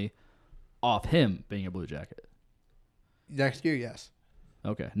personally off him being a Blue Jacket? Next year, yes.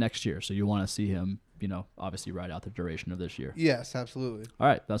 Okay, next year. So you want to see him, obviously ride out the duration of this year. Yes, absolutely. All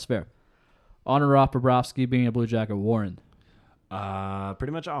right, that's fair. On or off Bobrovsky being a Blue Jacket? Warren?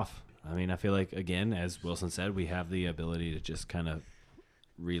 pretty much off. I mean, I feel like, again, as Wilson said, we have the ability to just kind of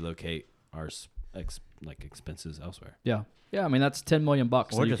relocate our expenses elsewhere. Yeah. Yeah, I mean, that's $10 million. Or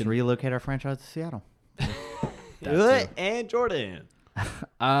so you just can- relocate our franchise to Seattle. And Jordan.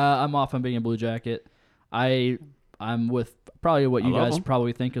 I'm off on being a Blue Jacket. I'm with probably what you I love guys him.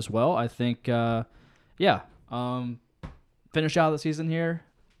 probably think as well. I think, finish out the season here.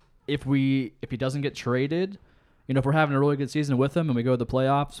 If he doesn't get traded, if we're having a really good season with him and we go to the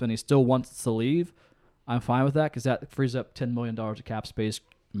playoffs and he still wants to leave, I'm fine with that because that frees up $10 million of cap space.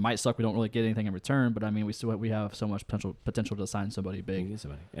 It might suck we don't really get anything in return, but I mean we have so much potential to sign somebody big.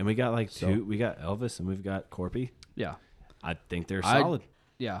 And we got two. We got Elvis and we've got Corpy. Yeah. I think they're solid.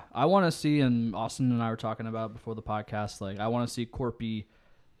 Yeah, I want to see, and Austin and I were talking about before the podcast, like I want to see Corpy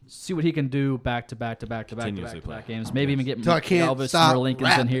see what he can do back to back Continuously play. games. Maybe even get So I can't Elvis stop or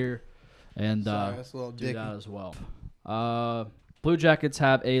Lincolns in here and Sorry, that's a little do dicky. that as well. Blue Jackets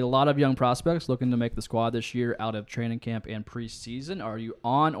have a lot of young prospects looking to make the squad this year out of training camp and preseason. Are you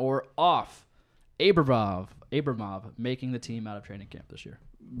on or off Abramov making the team out of training camp this year.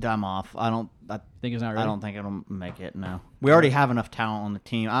 I'm off. I think he's not ready. I don't think it'll make it. No, we already have enough talent on the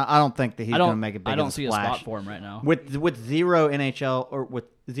team. I don't think that he's going to make a big. I don't see splash. a spot for him right now. With zero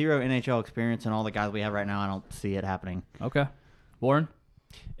NHL experience and all the guys we have right now, I don't see it happening. Okay, Warren.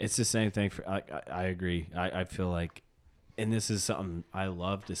 It's the same thing. I agree. I feel like, and this is something I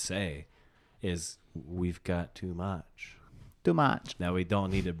love to say, is we've got too much. Too much. Now we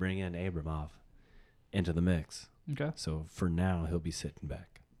don't need to bring in Abramov into the mix. Okay. So for now, he'll be sitting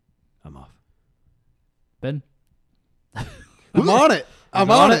back. I'm off. Ben? I'm on it.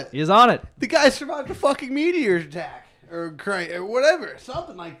 I'm on it. He's on it. The guy survived a fucking meteor attack or whatever,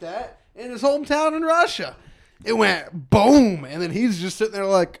 something like that, in his hometown in Russia. It went boom, and then he's just sitting there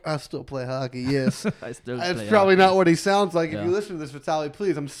like, I still play hockey, yes. I still That's play probably hockey. not what he sounds like. Yeah. If you listen to this, Vitaly,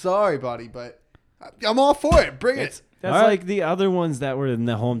 please, I'm sorry, buddy, but I'm all for it. Bring it. That's like the other ones that were in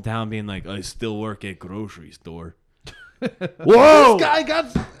the hometown being like, I still work at grocery store. Whoa! This guy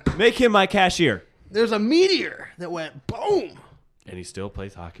got... Make him my cashier. There's a meteor that went boom. And he still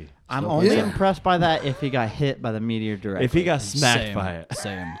plays hockey. I'm only impressed by that if he got hit by the meteor directly. If he got smacked by it.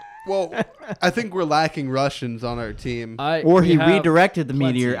 Same. Well, I think we're lacking Russians on our team. Or he redirected the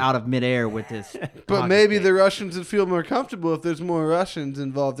meteor out of midair with his. But maybe the Russians would feel more comfortable if there's more Russians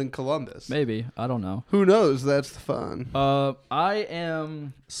involved in Columbus. Maybe. I don't know. Who knows? That's the fun. I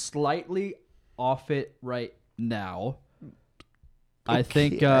am slightly off it right now. I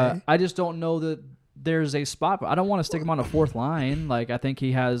think I just don't know that there's a spot. I don't want to stick him on a fourth line. Like, I think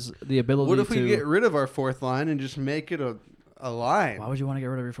he has the ability to... What if we get rid of our fourth line and just make it a line? Why would you want to get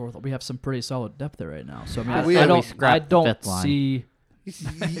rid of your fourth? We have some pretty solid depth there right now. So I mean, I I don't see.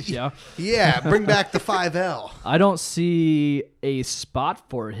 Yeah, bring back the 5L. I don't see a spot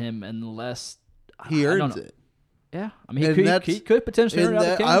for him unless he earns it. Yeah, I mean, he could potentially earn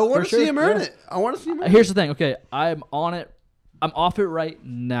it. I want to see him earn it. I want to see him. Here's the thing. Okay, I'm on it. I'm off it right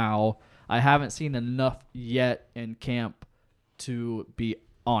now. I haven't seen enough yet in camp to be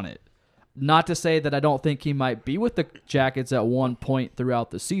on it. Not to say that I don't think he might be with the Jackets at one point throughout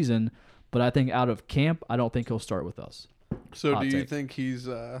the season, but I think out of camp, I don't think he'll start with us. So do you think he's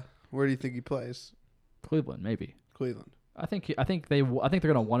where do you think he plays? Cleveland, maybe. Cleveland. I think they're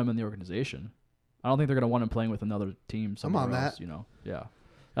going to want him in the organization. I don't think they're going to want him playing with another team somewhere I'm on else, that. you know. Yeah.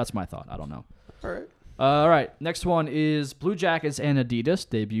 That's my thought. I don't know. All right. All right. Next one is Blue Jackets and Adidas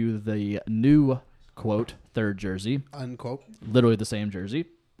debut the new, quote, third jersey. Unquote. Literally the same jersey.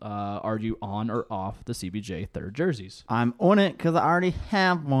 Are you on or off the CBJ third jerseys? I'm on it because I already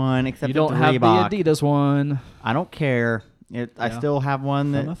have one, except you don't for have Reebok. the Adidas one. I don't care. I still have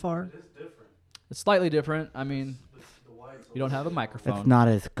one that... From afar. It's slightly different. I mean, you don't have a microphone. It's not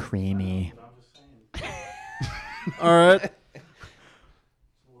as creamy. All right.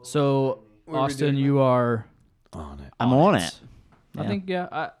 So, Austin, you are on it. I'm on it. I think,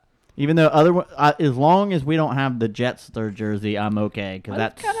 Even though as long as we don't have the Jets third jersey, I'm okay because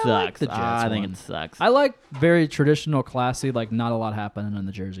that sucks. like the Jets I think one. it sucks. I like very traditional, classy, like not a lot happening in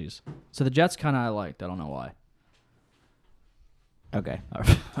the jerseys. So the Jets kind of I liked. I don't know why. Okay.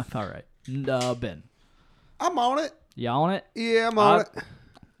 All right. Ben. I'm on it. You on it? Yeah, I'm on it.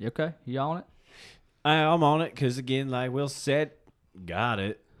 You okay? You on it? I'm on it because, again, like Will said, got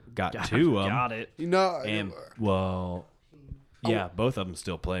it. Got two of them. Got it. You know, And, well, yeah, both of them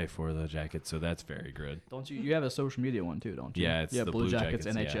still play for the Jackets, so that's very good. Don't you? You have a social media one too, don't you? Yeah, it's yeah, the Blue Jackets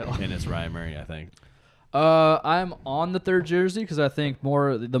NHL. Yeah, and it's Ryan Murray, I think. I'm on the third jersey because I think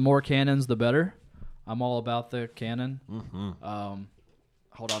the more cannons, the better. I'm all about the cannon. Mm-hmm.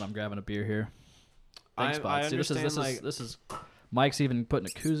 Hold on, I'm grabbing a beer here. Thanks, I bud. See, understand, this is Mike's even putting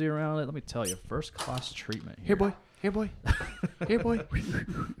a koozie around it. Let me tell you, first class treatment. Here, boy. Here, boy. Here, boy.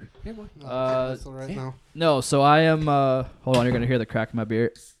 Here, boy. That's all right now. No, so I am. Hold on, you're gonna hear the crack in my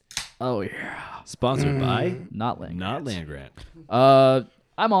beer. Oh yeah. Sponsored by Not Land. Not Land Grant.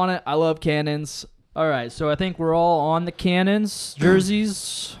 I'm on it. I love cannons. All right, so I think we're all on the cannons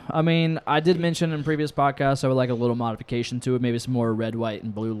jerseys. I mean, I did mention in previous podcasts I would like a little modification to it, maybe some more red, white,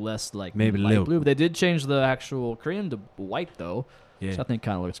 and blue, less like Maybe light little. blue. But they did change the actual cream to white though, Yeah. which I think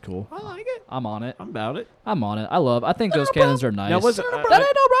kind of looks cool. I like it. I'm on it. I'm about it. I'm on it. I think those cannons are nice. Now, was it, that ain't no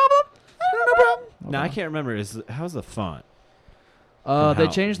problem. No problem. No, I can't remember. How's the font? They how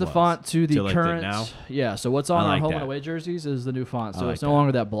changed the it was. font to the To, like, the current. now? Yeah, so what's on I our like home that. and away jerseys is the new font. So I it's like no that.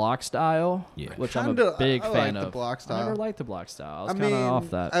 longer that block style, Yeah. which I'm Kinda- a big I fan like the of. block I style. never liked the block style. I was I kind mean, of off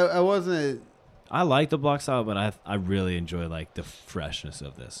that. I wasn't, I like the block style, but I really enjoy like the freshness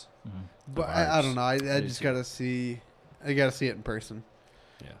of this. but I don't know. I just gotta see. I gotta see it in person.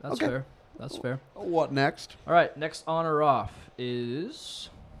 Yeah. That's okay. fair. That's fair. What next? All right, next on or off is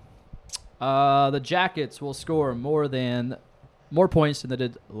The Jackets will score more points than they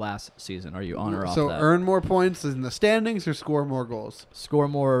did last season. Are you on or off So that? earn more points in the standings or score more goals? Score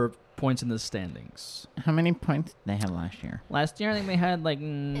more points in the standings. How many points did they have last year? Last year, I think they had like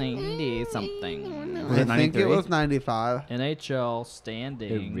 90 something. Was it I think 93? it was 95. NHL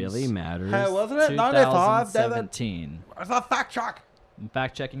standings. It really matters. Wasn't it 95, Devin? 2017. I thought fact check. I'm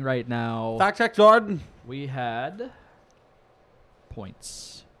fact checking right now. Fact check, Jordan. We had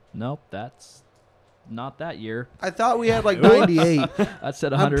points. Nope, that's not that year. I thought we had like 98. That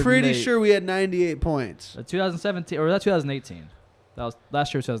said I'm 108. pretty sure we had 98 points. 2017 or that 2018. That was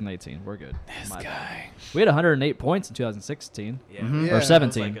last year. 2018. We're good. We had 108 points in 2016. Yeah. Mhm. Or Yeah.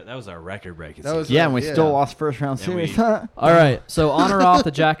 17. That was our record-breaking That was season. Yeah, and we yeah. still lost first round And we- series. All right. So on or off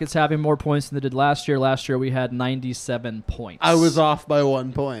the Jackets having more points than they did last year. Last year we had 97 points. I was off by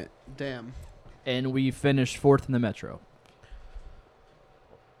 1 point. Damn. And we finished fourth in the Metro.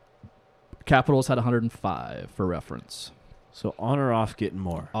 Capitals had 105 for reference. So on or off getting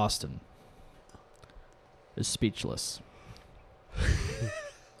more. Austin is speechless.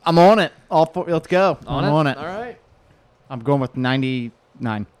 I'm on it. Let's go. On I'm it? on it. All right. I'm going with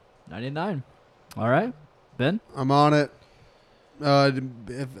 99. 99. All right. Ben? I'm on it.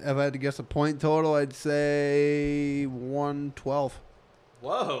 If I had to guess a point total, I'd say 112.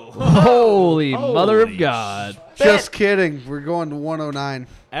 Whoa. Holy mother of Holy God. Just kidding. We're going to 109.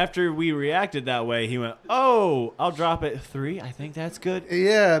 After we reacted that way, he went, "Oh, I'll drop it 3. I think that's good."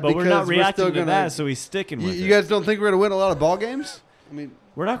 Yeah, But we're not because reacting still to gonna, that, so he's sticking with You it. guys don't think we're going to win a lot of ball games? I mean,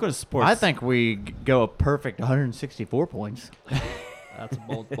 We're not going to sports. I think we go a perfect 164 points. That's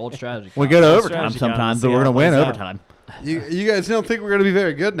a bold strategy. We go to Bold overtime strategy, sometimes, see but we're how going to it win plays out. overtime. you guys don't think we're going to be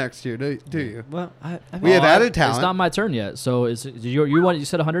very good next year, do you? Well, We have added It's talent. not my turn yet. So is it, you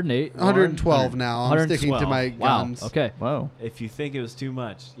said 108? 112 now. I'm sticking to 112. my Wow. guns. Okay. Whoa. if you think it was too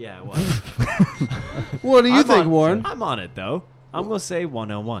much, yeah, it was. What do you I'm think, on- Warren? I'm on it though. I'm going to say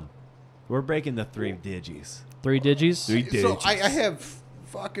 101. We're breaking the 3 digis. 3 digits? 3 digits. So I have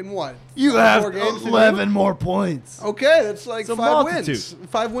fucking what? You 4 games to do? more points. Okay, that's like It's a 5 multitude. wins.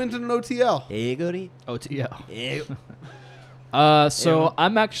 5 wins in an OTL. Hey, goody. OTL. So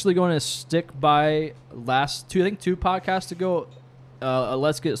I'm actually going to stick by last 2. I think 2 podcasts ago. A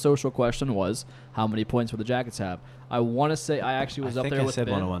Let's Get Social question was how many points would the Jackets have? I want to say I actually was I up think there I with said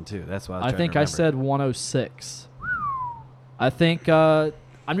Ben. 101 too. That's why I was I trying think to I remember. said 106. I think I'm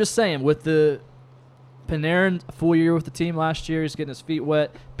just saying with the Panarin full year with the team last year, he's getting his feet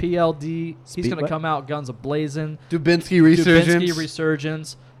wet. PLD, he's Feet going to wet? come out guns a blazing. Dubinsky resurgence. Dubinsky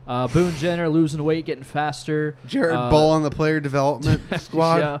resurgence. Boone Jenner losing weight, getting faster. Jared Bull on the player development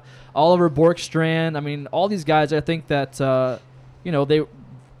squad. Yeah, Oliver Borkstrand. I mean, all these guys. I think that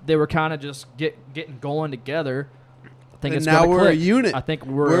they were kind of just getting going together. I think And it's now gonna we're a click. unit. I think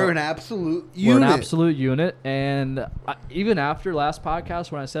We're an absolute we're unit. an absolute unit. And even after last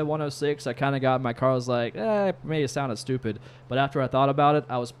podcast, when I said 106, I kind of got in my car. I was like, maybe it sounded stupid. But after I thought about it,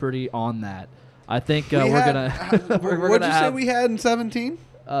 I was pretty on that. I think we're gonna. What'd you say we had in 17?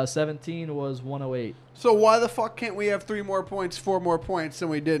 17 was 108. So why the fuck can't we have 3 more points, 4 more points than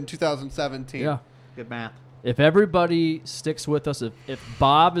we did in 2017? Yeah. Good math. If everybody sticks with us, if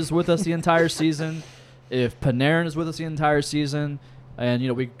Bob is with us the entire season, if Panarin is with us the entire season, and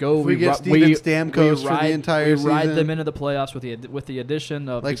we go, If we get Steven Stamkos for the entire we ride season. them into the playoffs with the addition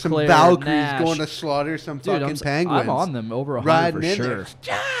of Like some Duclair, Valkyries Nash. going to slaughter some Dude, fucking Penguins. I'm on them over 100 Riding for in sure.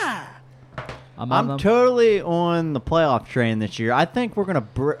 there. I'm on I'm them. totally on the playoff train this year. I think we're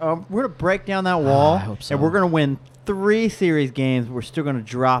gonna break down that wall, I hope so. and we're gonna win 3 series games. We're still gonna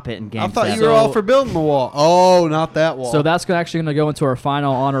drop it in game. I thought 7. you were all for building the wall. Oh, not that wall. So that's actually going to go into our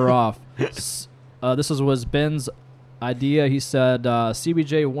final on or off. Was Ben's idea. He said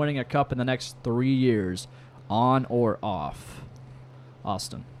CBJ winning a cup in the next 3 years, on or off.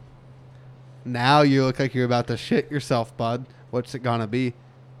 Austin. Now you look like you're about to shit yourself, bud. What's it gonna be?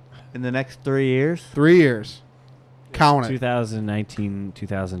 in the next 3 years. 3 years. Count it. 2019,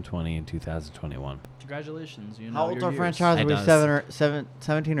 2020, and 2021. Congratulations. You know How old's your our years. franchise? Are It we does.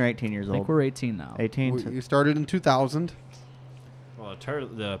 17 or 18 years I think old? we're 18 now. 18. You started in 2000. Well,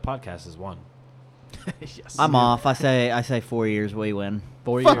 the podcast is one. Yes. I'm off. I say 4 years. We win.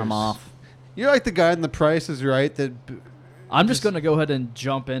 4 Fuck. years. I'm off. You're like the guy in The Price is Right that I'm just going to go ahead and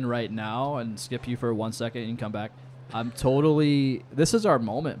jump in right now and skip you for 1 second and come back. This is our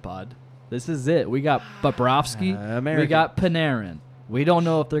moment, bud. This is it. We got Bobrovsky. We American. got Panarin. We don't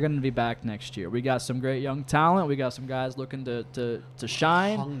know if they're going to be back next year. We got some great young talent. We got some guys looking to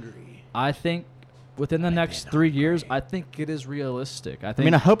shine. hungry. I think within the next 3 years, I think it is realistic. I I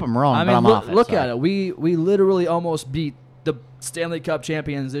mean, I hope I'm wrong, I but mean, I'm look, off it. look so. at it. We literally almost beat Stanley Cup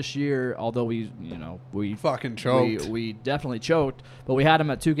champions this year, although we fucking choked. We definitely choked, but we had them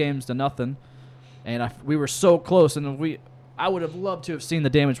at 2-0, and we were so close, and I would have loved to have seen the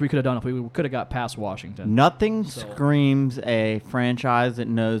damage we could have done if we could have got past Washington. Nothing screams a franchise that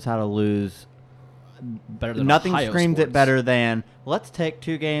knows how to lose better than Nothing Ohio screams sports. it better than let's take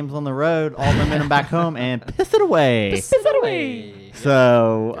 2 games on the road, all momentum back home, and piss it away. Piss it away.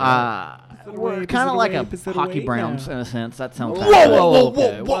 So we're kind of like a hockey away Browns now. in a sense. That sounds. Okay,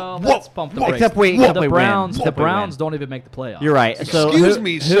 well, let's pump the brakes. Except we the Browns. win. The Browns don't even make the playoffs. You're right. So Excuse who,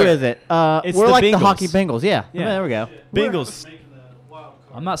 me, who sir. is it? It's We're the like the Bengals. hockey Bengals. Yeah. There we go. Bengals.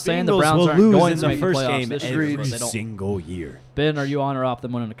 I'm not saying the Bengals Browns will aren't lose going in to the make first the playoffs game this year. every but they don't. single year. Ben, are you on or off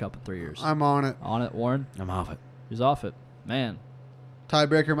them winning a cup in 3 years? I'm on it. On it, Warren. I'm off it. He's off it. Man.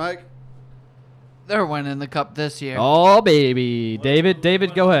 Tiebreaker, Mike. They're winning the cup this year. Oh baby,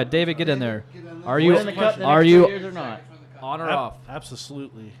 David, go ahead. David, get in there. Are you Win the cup the are next 2 you years or not? on or off?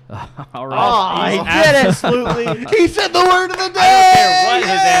 Absolutely. All right. Oh, he did it. Absolutely. He said the word of the day. I don't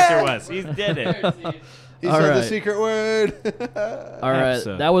care what his answer was. He did it. He All said the right. secret word. All right.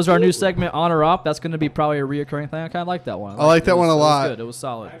 Absolutely. That was our new segment, on or off. That's going to be probably a reoccurring thing. I kind of like that one. I like that one a It was lot. good. It was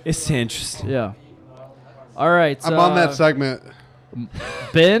solid. It's interesting. Yeah. All right. I'm on that segment.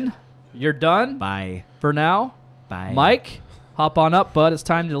 Ben, you're done Bye. for now. Bye. Mike, hop on up, bud. It's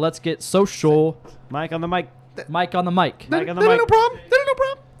time to let's get social. Mike on the mic. Mike on the mic. Mike on the That ain't mic. no problem.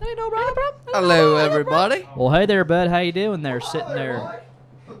 That ain't no problem. Hello, everybody. Well, hey there, bud. How you doing there? Sitting there,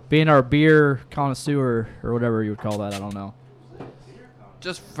 being our beer connoisseur or whatever you would call that. I don't know.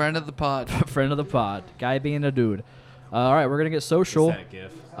 Just friend of the pod. Friend of the pod. Guy being a dude. All right, we're gonna get social. What's that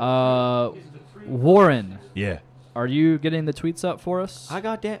gif? Warren, Yeah. are you getting the tweets up for us? I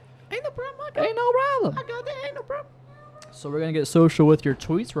got that. Ain't no problem. I got that. Ain't no problem. So we're gonna get social with your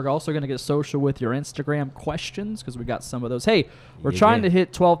tweets. We're also gonna get social with your Instagram questions because we got some of those. Hey, we're Yeah, trying yeah. to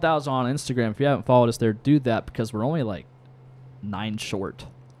hit 12,000 on Instagram. If you haven't followed us there, do that because we're only like 9 short.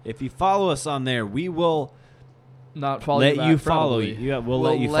 If you follow us on there, we will Not follow let you, you back, follow probably. you. Yeah, we'll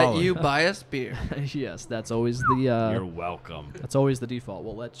We'll let you follow. let you buy us beer. Yes, that's always the You're welcome. that's always the default.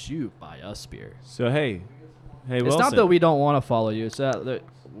 We'll let you buy us beer. So hey, It's Wilson. not that we don't want to follow you. It's that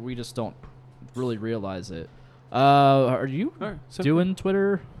we just don't really realize it. Are you All right, so- doing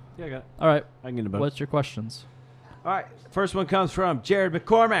Twitter? Yeah, I got it. All right. I can get a both. What's your questions? All right. First one comes from Jared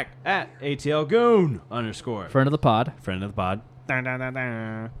McCormack at ATL Goon _ Friend of the pod. friend of the pod. Dun, dun, dun,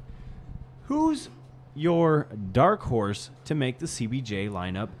 dun. Who's your dark horse to make the CBJ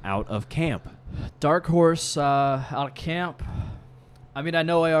lineup out of camp? Dark horse out of camp. I mean, I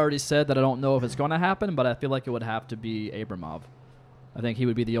know I already said that I don't know if it's going to happen, but I feel like it would have to be Abramov. I think he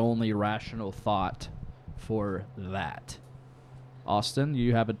would be the only rational thought for that. Austin,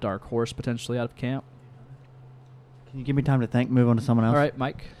 you have a dark horse potentially out of camp. Can you give me time to think? Move on to someone else. All right,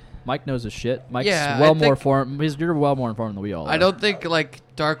 Mike. Mike knows his shit. Mike's Yeah, well I more think- informed. You're well more informed than we all are. I don't think like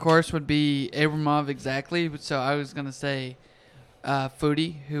dark horse would be Abramov exactly, but so I was gonna say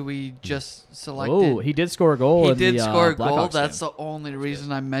Foodie, who we just selected. Oh, he did score a goal. He in did the, score a Blackhawks goal. game. That's the only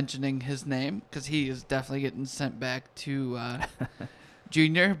reason I'm mentioning his name because he is definitely getting sent back to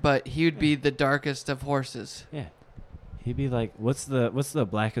junior. But he would be the darkest of horses. Yeah. He'd be like, what's the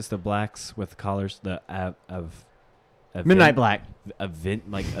blackest of blacks with collars? The of Midnight Black.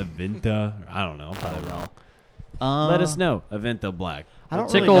 Avinta. I don't know. I'm probably wrong. Uh, Let us know. Avinta Black. I don't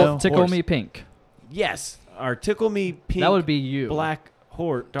Tickle, really know. tickle Horse. me pink. Yes. Our tickle me pink. That would be you. black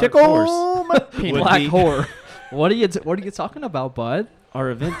horse. Dark Tickle horse. my penis. would Black be- whore. What are you talking about, bud?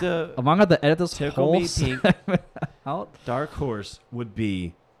 Our Avinta Am I going to edit this Tickle whole me pink. segment out? dark horse would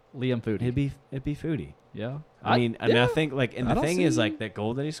be. Liam Foodie. It'd be Foodie. Yeah. I mean, I yeah. think like, and I the don't thing is see- like that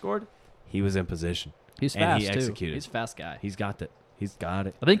goal that he scored, he was in position. He's and fast he too. executed. He's a fast guy. He's got it. He's got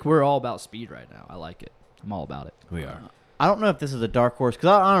it. I think we're all about speed right now. I like it. I'm all about it. We are. I don't know if this is a dark horse because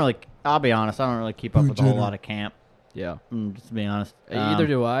I don't really. I'll be honest. I don't really keep up with a whole lot of camp. Yeah. Just to be honest. Either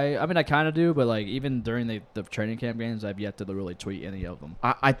do I. I mean, I kind of do, but like even during the training camp games, I've yet to really tweet any of them.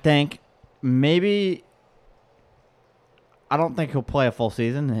 I think maybe. I don't think he'll play a full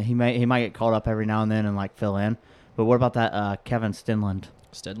season. He might get called up every now and then and like fill in. But what about that Kevin Stinland?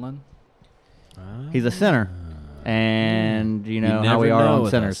 Stedland? He's a center, and you know how never we are know on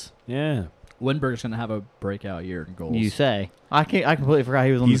with centers. us. Yeah. Winberg's going to have a breakout year in goals. You say. I completely forgot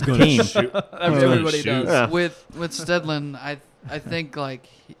he was on He's the gonna team. shoot. Everybody does. Yeah. With Stedland, I think like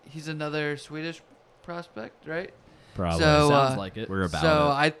he's another Swedish prospect, right? Probably. So, Sounds like it. We're about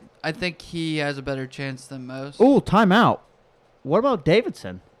So it. I think he has a better chance than most. Oh, timeout. What about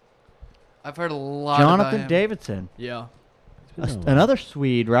Davidson? I've heard a lot about Jonathan him. Davidson. Yeah. Another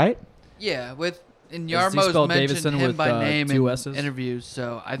Swede, right? Yeah, with And Does he Yarmo's spell mentioned Davison him with, by name two in S's? interviews,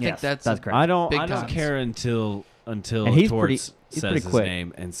 so I think Yes, that's correct. I don't big time. care until And Torts he's pretty- he's says pretty his quick.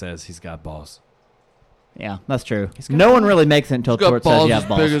 name and says he's got balls. Yeah, that's true. got No one really makes it until He's got Tort says balls you as have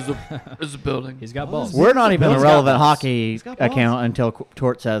balls. big as the building. He's got balls. We're not even a Bill's got relevant balls. hockey He's got balls. account until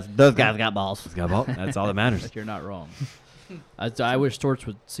Tort says those guys got balls. He's got balls. That's all that matters. But you're not wrong. I wish Torch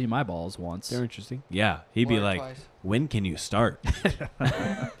would see my balls once. They're interesting. Yeah, he'd be Or like, twice. "When can you start?"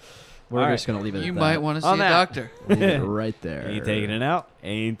 We're All just gonna leave it. You at might that. want to see On a that. doctor. Leave it right there. Ain't taking it out.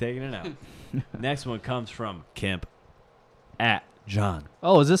 Ain't taking it out. Next one comes from Kemp at John.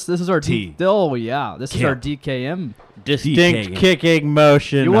 Oh, is this is our T. Oh yeah, this is our Kemp. DKM. Distinct DK. kicking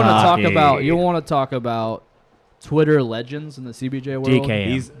motion. You want to talk hockey. about? You want to talk about Twitter legends in the CBJ world? DKM.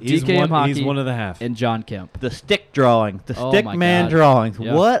 He's DKM one. hockey He's one of the half. and John Kemp. the stick drawing, the Oh stick my man God. drawings.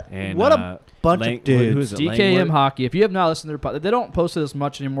 Yeah. What? And, what a bunch Lang- of dudes. who is it? DKM Langworth? hockey. If you have not listened to their, they don't post it as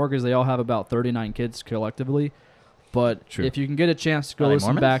much anymore because they all have about 39 kids collectively. But True. if you can get a chance to go Are they listen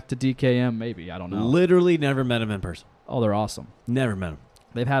Mormons? back to DKM, maybe I don't know. Literally never met him in person. Oh, they're awesome. Never met him.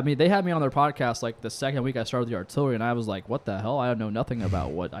 They had me on their podcast like the second week I started the artillery, and I was like, "What the hell? I know nothing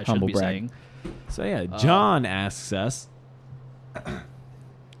about what I should Humble be brag. saying." So yeah, John asks us.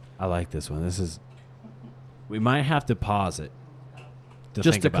 I like this one. This is. We might have to pause it.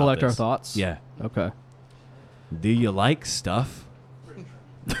 Just think to about collect our this. thoughts. Yeah. Okay. Do you like stuff?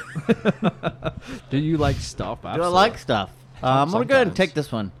 Do you like stuff? Do I like stuff? I'm gonna go ahead and Sometimes. take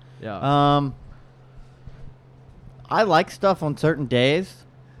this one. Yeah. I like stuff on certain days.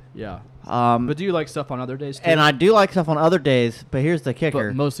 Yeah. But But do you like stuff on other days too? and I do like stuff on other days. But here's the kicker: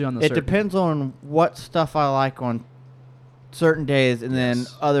 But mostly on the it certain- depends on what stuff I like on certain days, and then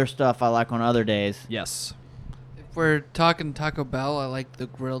Yes. other stuff I like on other days. Yes. If we're talking Taco Bell, I like the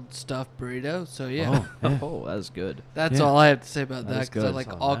grilled stuffed burrito. So yeah, Oh, that's good. that's Yeah. all I have to say about That that is because I good. like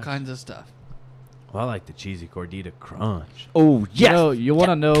That's all nice. kinds of stuff. Well, I like the cheesy gordita crunch. Oh You want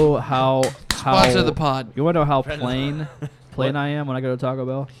to know how Sponsor the pod. You want to know how plain I am when I go to Taco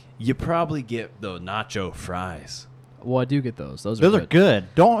Bell? You probably get the nacho fries. Well, I do get those. Those Those are are good.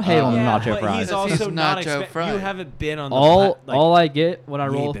 good. Don't hate on the Yeah, nacho but fries. He's also He's not nacho fried. You haven't been on the All I get when I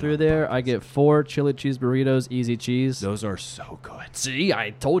you ain't roll been through on there, I get 4 chili cheese burritos, easy cheese. Those are so good. See, I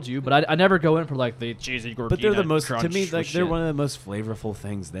told you, but I never go in for like the cheesy gordita. But they're the most to crunch me. Like they're shit. one of the most flavorful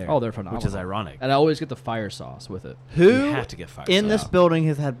things there. Oh, they're phenomenal. Which is ironic. And I always get the fire sauce with it. Who You have to get fire in sauce. this building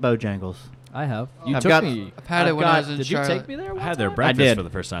has had Bojangles? I have. You I've took got- me. I've had it when I was in Did Charlotte. you take me there? I one had their time? breakfast did. for the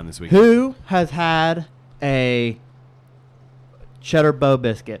first time this week. Who has had a cheddar bow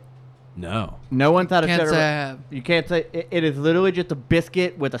biscuit? No. No one's had a Can't cheddar. say I have. You can't say it is literally just a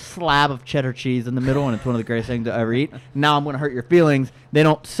biscuit with a slab of cheddar cheese in the middle, and it's one of the greatest things to ever eat. Now I'm going to hurt your feelings. They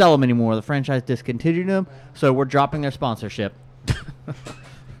don't sell them anymore. The franchise discontinued them, so we're dropping their sponsorship.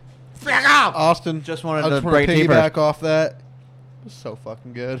 Austin, Just wanted I to just want break to it to you piggyback off that. It's so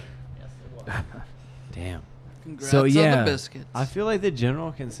fucking good. Damn. Congrats So on yeah, the biscuits. I feel like the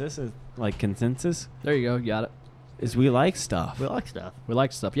general consensus There you go. You got it. is we like stuff. We like stuff. We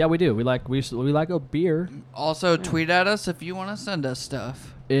like stuff. Yeah, we do. We like a beer. Also, tweet at us if you want to send us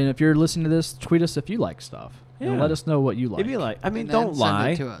stuff. And if you're listening to this, tweet us if you like stuff. And Yeah. let us know what you like. If you like, I mean, And then don't send lie.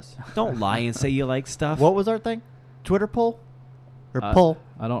 it to us. Don't lie and say you like stuff. What was our thing? Twitter poll or Uh, poll?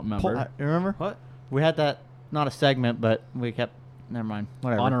 I don't remember. Poll. You remember? What? We had that. Not a segment, but we kept. Never mind.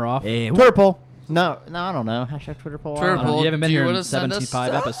 Whatever. On or off? Hey, Twitter poll. No, I don't know. Hashtag Twitter poll. Twitter I don't know. poll. You haven't been Do you here in wanna send us 75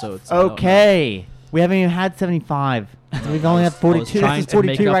 stuff? episodes. so I don't know. Okay. We haven't even had 75. We've only had 42. trying This is to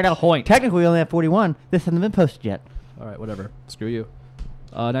make 42 a right now. point. Technically, we only have 41. This hasn't been posted yet. All right, whatever. Screw you.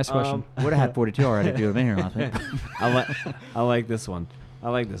 Nice question. Would have had 42 already if you would have been here last week. I like this one. I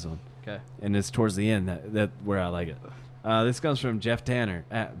like this one. Okay. And it's towards the end that where I like it. This comes from Jeff Tanner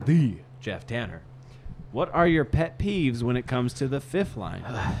at the Jeff Tanner. What are your pet peeves when it comes to the fifth line?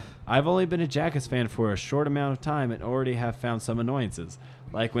 I've only been a Jackets fan for a short amount of time and already have found some annoyances,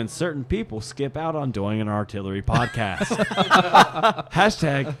 like when certain people skip out on doing an artillery podcast.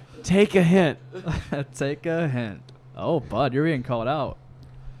 Hashtag take a hint. Take a hint. Oh, bud, you're being called out.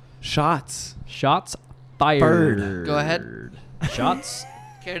 Shots. Shots fired. Go ahead. Shots.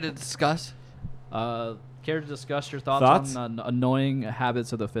 Care to discuss? Care to discuss your thoughts? Thoughts? On annoying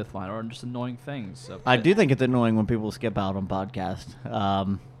habits of the fifth line or just annoying things? I do think it's annoying when people skip out on podcasts.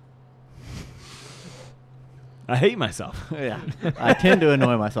 I hate myself. Yeah. I tend to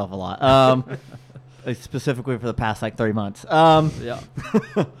annoy myself a lot. Specifically for the past like 30 months. Yeah.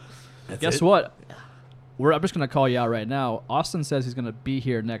 Guess it. what? I'm just going to call you out right now. Austin says he's going to be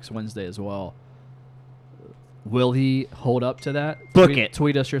here next Wednesday as well. Will he hold up to that? Book it.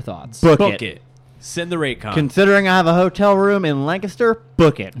 Tweet us your thoughts. Book Book it. it. Send the rate con. Considering I have a hotel room in Lancaster,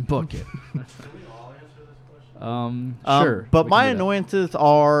 book it. Book it. Sure. But we my can do that. annoyances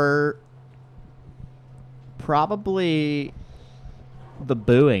are probably the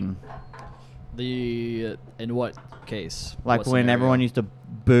booing. In what case? Like What when scenario? everyone used to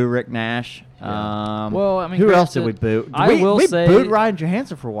boo Rick Nash. Yeah. Well, I mean, who else did granted, we boo? I will we say booed Ryan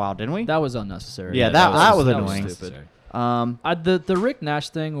Johansson for a while, didn't we? That was unnecessary. Yeah, that was that annoying. stupid. The The Rick Nash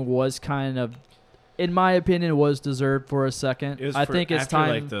thing was kind of, in my opinion, was deserved for a second. I think it's after, time.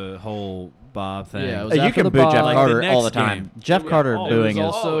 like the whole Bob thing. Yeah, it was you after can the boo Jeff Bob- Carter Like the all the next time. game. Jeff Carter It booing was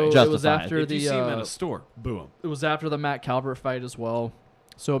is also justified. it was after If you see him at the a store, boo him. it was after the Matt Calvert fight as well.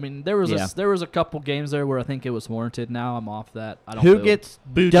 So I mean, there was Yeah. there was a couple games there where I think it was warranted. Now I'm off that. I don't. Who boo. gets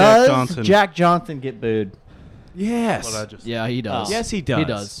Boo does Jack Johnson. Jack Johnson get booed? Yes. What I just Yeah, he does. Yes, he does. He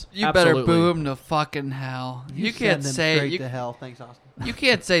does. You better Absolutely. boo him to fucking hell. You can't say you, hell. Thanks, Austin. you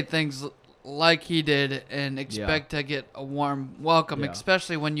can't say things like he did and expect to get a warm welcome, Yeah.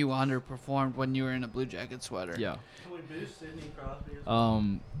 especially when you underperformed when you were in a Blue Jacket sweater. Yeah. Can we boo Sidney Crosby?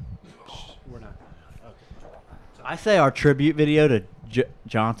 We're not. I say our tribute video to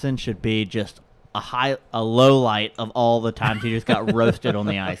Johnson should be just a low light of all the times he just got roasted on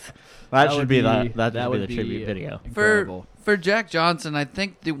the ice. That should would be be- the that would be would the tribute be- video. Incredible. For Jack Johnson, I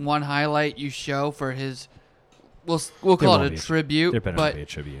think the one highlight you show for his we'll call won't it be a a- tribute, There better but not be a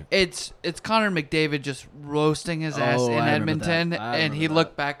tribute. it's Connor McDavid just roasting his ass Oh, in I remember Edmonton, that. I and he remember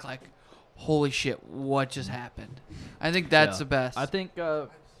looked back like, "Holy shit, what just happened?" I think that's Yeah. the best. I think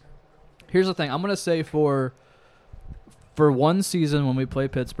here's the thing. I'm gonna say for one season when we play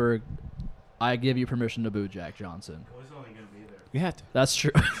Pittsburgh, I give you permission to boo Jack Johnson. You have to. That's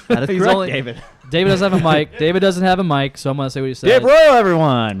true. That is He's correct, only- David. David doesn't have a mic. David doesn't have a mic, so I'm gonna say what he said. Dave Rowe,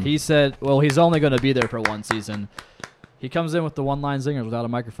 everyone. He said, "Well, he's only gonna be there for one season." He comes in with the one-line zingers without a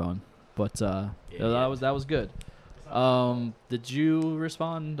microphone, but that was good. Did you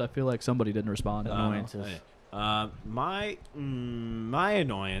respond? I feel like somebody didn't respond. Annoyances. My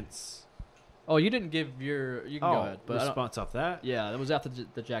annoyance. Oh, you didn't give your. You can go ahead. But I don't- response off that. yeah, that was after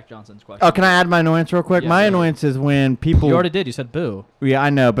the Jack Johnson's question. Oh, can I add my annoyance real quick? Yeah, My go annoyance is when people. You already did. You said boo. Yeah,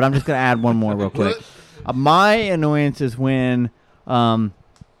 I know, but I'm just gonna add one more real quick. My annoyance is when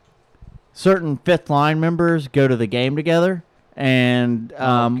certain fifth line members go to the game together, and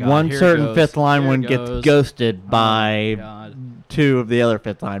God, one here it certain goes. fifth line Here one it gets goes. ghosted Oh, by God. two of the other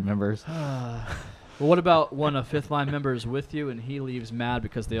fifth line members. Well, what about when a fifth line member is with you and he leaves mad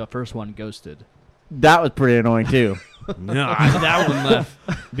because the first one ghosted? That was pretty annoying too. No, that one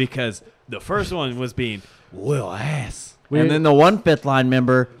left because the first one was being well ass. And then the one fifth line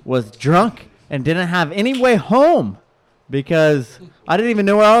member was drunk and didn't have any way home because I didn't even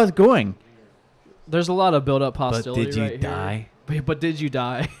know where I was going. There's a lot of build-up But hostility did you right die? Here. But did you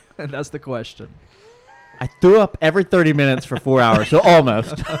die? And that's the question. I threw up every 30 minutes for 4 hours, so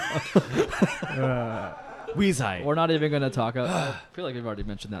almost. Weezai. We're not even going to talk. I feel like we've already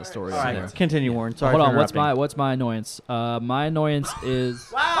mentioned that story. All on right, there. continue, Warren. Sorry Hold for on. interrupting. What's my annoyance? My annoyance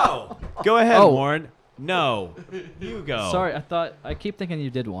is. Wow. Go ahead, Oh. Warren. No, you go. Sorry, I keep thinking you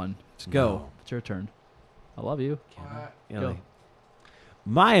did one. Just go. It's your turn. I love you. Go.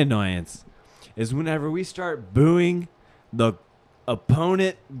 My annoyance is whenever we start booing the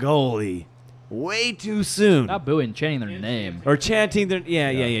opponent goalie way too soon. Not booing, chanting their name. Or chanting their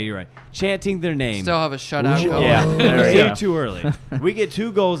you're right. Chanting their name. Still have a shutout going. Yeah, There you way go. too early. We get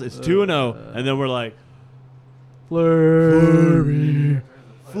 2 goals, it's 2-0, and then we're like Flurry.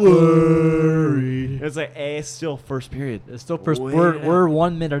 It's like it's still first period. It's still first. Wait We're it we're out.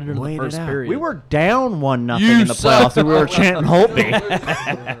 1 minute into Wait the it first out. period. We were down 1-0 You in the suck. playoffs, and we were chanting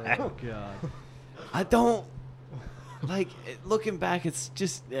Holtby. Oh God. I don't like looking back. It's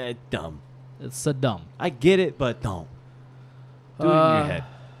just dumb. It's so dumb. I get it, but don't do it in your head.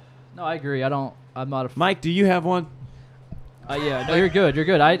 No, I agree. I'm not a. Mike, do you have one? Yeah, no, you're good. You're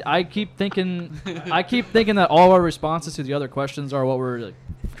good. I keep thinking. I keep thinking that all our responses to the other questions are what we're like,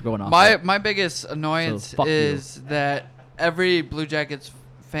 going on. My biggest annoyance So, fuck you. is that every Blue Jackets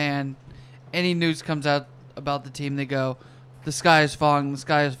fan, any news comes out about the team, they go, "The sky is falling. The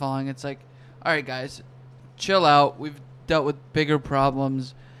sky is falling." It's like, all right, guys, chill out. We've dealt with bigger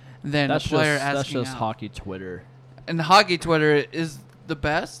problems than that's a player just, asking that's just out. hockey Twitter. And hockey Twitter is the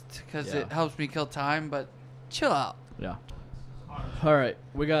best because Yeah. it helps me kill time. But chill out. Yeah. All right,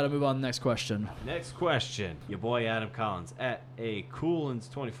 we got to move on to the next question. Next question. Your boy Adam Collins at a Coolins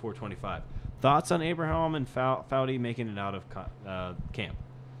 2425. Thoughts on Abraham and Foudy making it out of camp?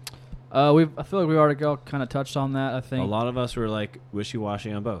 I feel like we already kind of touched on that. I think A lot of us were like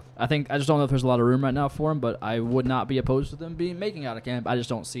wishy-washy on both. I just don't know if there's a lot of room right now for him, but I would not be opposed to them making out of camp. I just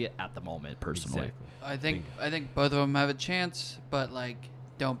don't see it at the moment personally. Exactly. I think both of them have a chance, but like,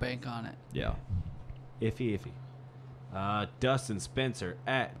 don't bank on it. Yeah. Iffy. Dustin Spencer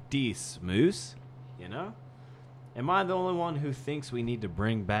at D Smoose. You know? Am I the only one who thinks we need to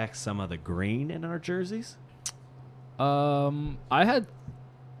bring back some of the green in our jerseys? I had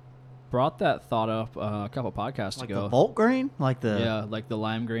brought that thought up a couple podcasts Like ago. the Volt green? Like the Yeah, like the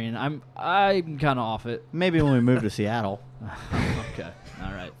lime green. I'm kind of off it. maybe when we move to Seattle. Okay.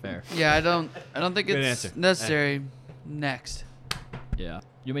 All right. Fair. Yeah, I don't think Good it's answer. necessary. Next. Yeah.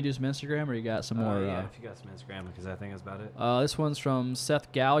 You may do some Instagram, or you got some more? Yeah, if you got some Instagram, because I think that's about it. This one's from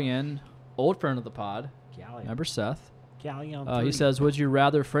Seth Gallion, old friend of the pod. Gallion. Remember Seth? Gallion. He says, "Would you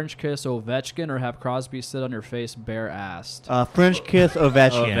rather French kiss Ovechkin or have Crosby sit on your face bare-assed?" French kiss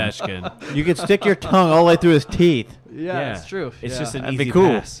Ovechkin. Ovechkin. You could stick your tongue all the way through his teeth. Yeah, it's true. It's Yeah. just an That'd be easy cool.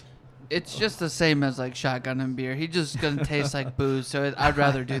 pass. It's just the same as like shotgun and beer. He's just gonna taste like booze, so I'd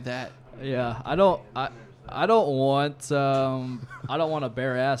rather do that. Yeah, I don't want a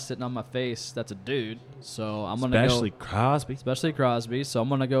bare ass sitting on my face. That's a dude. So I'm gonna Especially Crosby. Especially Crosby. So I'm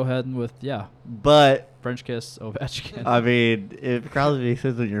gonna go ahead with But French kiss Ovechkin. I mean, if Crosby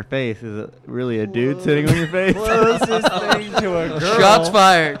sits on your face, is it really a dude sitting on your face? Closest thing to a girl. Shots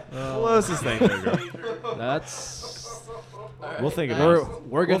fired. Closest thing to a girl. That's. We'll think about it.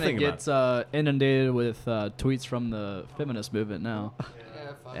 We're We'll gonna think get inundated with tweets from the feminist movement now,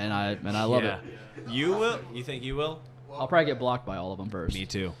 and I love it. You will? You think you will? I'll probably get blocked by all of them first. Me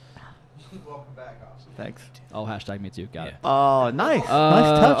too. Thanks. Oh, hashtag me too. Got it. Oh, nice. Nice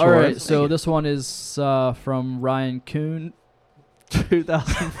touch. All right, Royce. so this one is from Ryan Kuhn,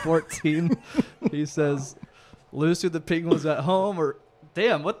 2014. He says, "Lose to the Penguins at home or."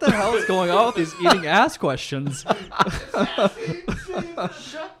 Damn, what the hell is going on with these eating ass questions?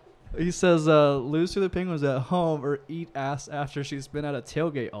 He says, lose to the Penguins at home or eat ass after she's been at a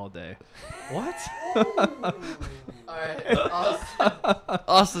tailgate all day. What? All right,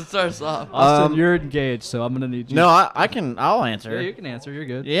 Austin starts off. Austin, you're engaged, so I'm going to need you. No, I'll answer. Yeah, you can answer. You're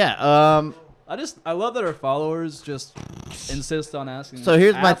good. Yeah. I love that our followers just insist on asking. So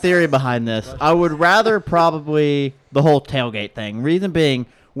here's my theory behind this. I would rather probably the whole tailgate thing. Reason being,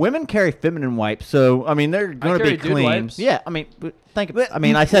 women carry feminine wipes, so I mean they're going to be carry dude clean. wipes. Yeah, I mean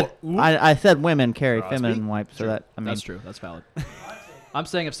I said women carry feminine wipes, so that I mean That's true. That's valid. I'm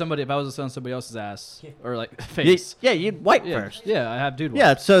saying if I was on somebody else's ass or like face. you'd wipe Yeah, first. yeah, I have dude wipes.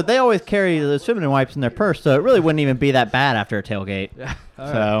 Yeah, so they always carry those feminine wipes in their purse, so it really wouldn't even be that bad after a tailgate. Yeah. All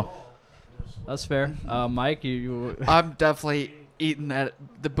right. So That's fair. Mike, you I'm definitely eating at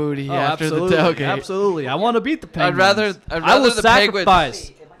the booty Oh, after absolutely, the tailgate. Absolutely. I want to beat the Penguins. I'd rather I will the sacrifice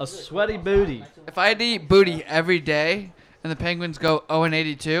Penguins. a sweaty booty. If I had to eat booty every day and the Penguins go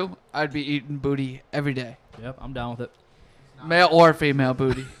 0-82, I'd be eating booty every day. Yep, I'm down with it. Male or female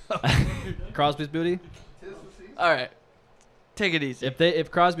booty. Crosby's booty? All right. Take it easy. If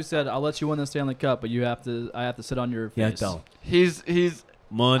Crosby said, "I'll let you win the Stanley Cup, but I have to sit on your face." Yeah, don't. He's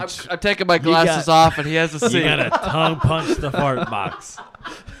Munch. I'm taking my glasses off and he has a seat. You gotta tongue punch the fart box.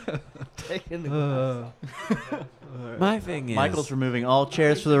 My thing is, Michael's removing all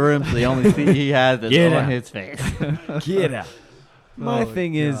chairs from the room, so the only seat he has is Get on out. his face. Get out. My Oh,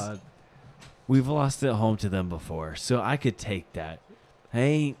 thing is, God. we've lost at home to them before, so I could take that. I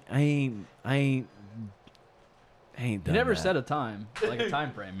ain't He done never that. said a time, like a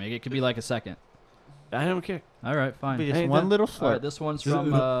time frame. Maybe it could be like a second. I don't care. All right, fine. Be just Ain't one done. little All right, slurp. this one's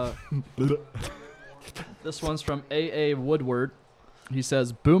from this one's from AA Woodward. He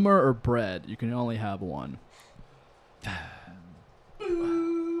says, "Boomer or bread? You can only have one."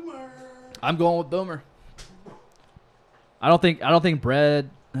 I'm going with Boomer. I don't think bread.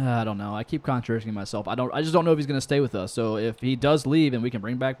 I don't know. I keep contradicting myself. I just don't know if he's gonna stay with us. So if he does leave and we can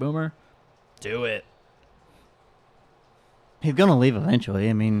bring back Boomer, do it. He's gonna leave eventually.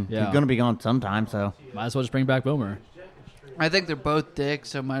 I mean, Yeah. he's gonna be gone sometime. So Might as well just bring back Boomer. I think they're both dicks,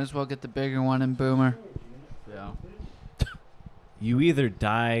 so might as well get the bigger one in Boomer. Yeah. You either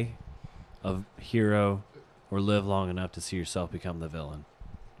die a hero or live long enough to see yourself become the villain.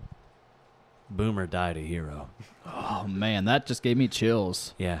 Boomer died a hero. Oh man, that just gave me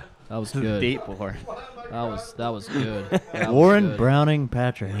chills. Yeah. That was good. deep boy. That was good. That was Warren good. Browning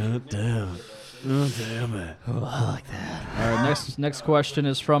Patrick. Damn. Oh, damn it. Oh, I like that. All right, next question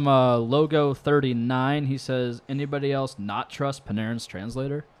is from Logo39. He says, "Anybody else not trust Panarin's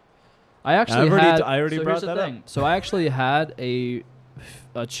translator?" I actually I already so brought here's the that up. thing. So I actually had a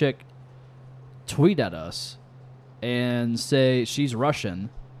chick tweet at us and say she's Russian,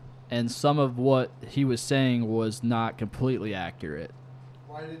 and some of what he was saying was not completely accurate.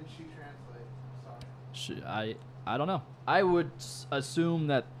 Why didn't she translate? Sorry. I don't know. I would assume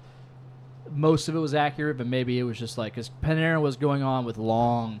that most of it was accurate, but maybe it was just like because Panarin was going on with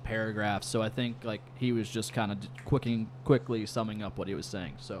long paragraphs, so I think like he was just kind of quickly summing up what he was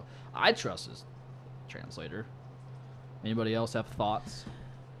saying. So I trust his translator. Anybody else have thoughts?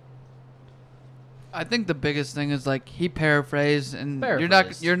 I think the biggest thing is like he paraphrased, and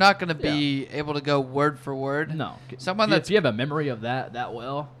Paraphrased. you're not going to be able to go word for word. No, Someone if you have a memory of that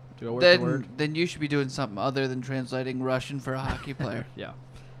well, to go word for word. then you should be doing something other than translating Russian for a hockey player. Yeah,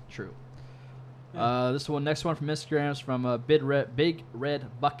 true. This next one from Instagram is from Big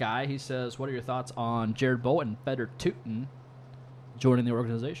Red Buckeye. He says, "What are your thoughts on Jared Bolt and Feder Tootin joining the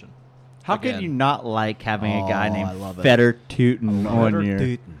organization?" How could you not like having a guy I named love it. Feder Tootin on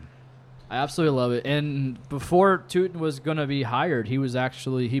your... I absolutely love it. And before Tootin was going to be hired, he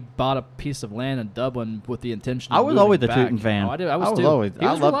bought a piece of land in Dublin with the intention of I was moving always a back. Tootin fan. I I was too. always- He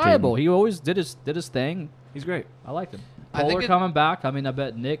I was loved reliable. Tootin. He always did his thing. He's great. I liked him. I think Polar it- coming back. I mean, I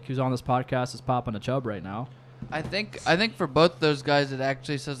bet Nick, who's on this podcast, is popping a chub right now. I think for both those guys, it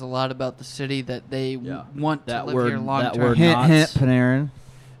actually says a lot about the city that they want to live here long term. Hint, Panarin.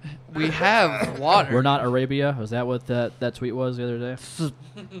 We have water. We're not Arabia. Was that what that tweet was the other day?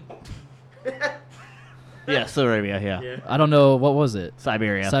 Yes, Arabia, yeah. I don't know. What was it?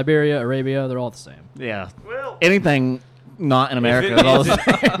 Siberia. Siberia, Arabia, they're all the same. Yeah. Anything not in America is all the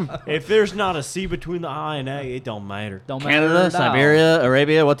same. If there's not a C between the I and A, it don't matter. Don't matter Canada, at all. Siberia,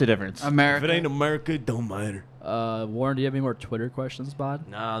 Arabia, what's the difference? America. If it ain't America, it don't matter. Warren, do you have any more Twitter questions, bud?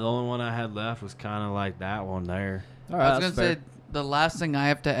 Nah, the only one I had left was kind of like that one there. All I right, was that's gonna fair. say the last thing I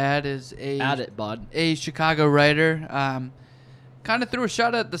have to add is Add it, bud. a Chicago writer kind of threw a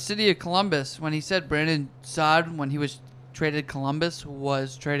shot at the city of Columbus when he said Brandon Saad, when he was traded Columbus,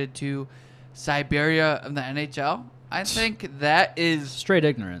 was traded to Siberia of the NHL. I think that is straight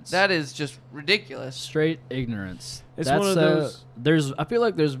ignorance. That is just ridiculous. Straight ignorance. It's That's, one of those. I feel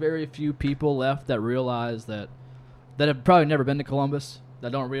like there's very few people left that realize that have probably never been to Columbus,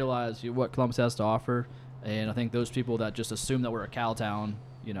 that don't realize what Columbus has to offer, and I think those people that just assume that we're a cow town,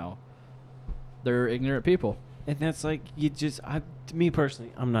 they're ignorant people. And that's like, me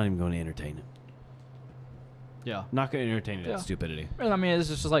personally, I'm not even going to entertain it. Yeah. Not going to entertain Yeah. that stupidity. I mean, it's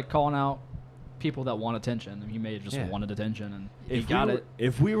just like calling out people that want attention. I mean, he may have just wanted attention, and he got it.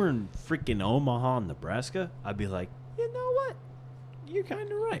 If we were in freaking Omaha, Nebraska, I'd be like, you know what? You're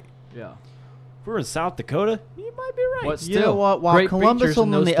kind of right. Yeah. If we're in South Dakota, you might be right. But still, You know what? While great Columbus preachers is in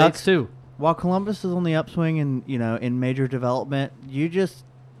on those the states too. While Columbus is on the upswing and in major development, you just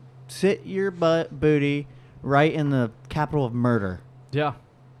sit your booty right in the capital of murder. Yeah.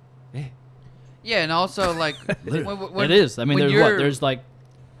 Yeah, and also like It is. I mean, there's like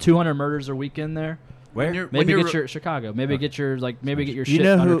 200 murders a week in there. Where? Maybe get your Chicago. Maybe get your You shit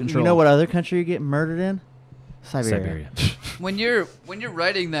know under control. You know what other country you get murdered in? Siberia. when you're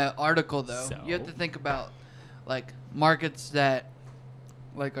writing that article though, you have to think about like markets that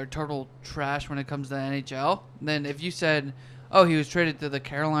like are total trash when it comes to the NHL. Then if you said, "Oh, he was traded to the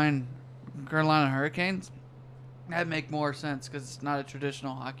Carolina Hurricanes," that'd make more sense because it's not a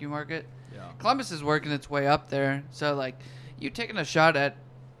traditional hockey market. Yeah. Columbus is working its way up there, so like you taking a shot at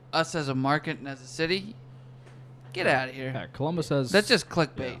us as a market and as a city. Get out of here. Yeah, Columbus has. That's just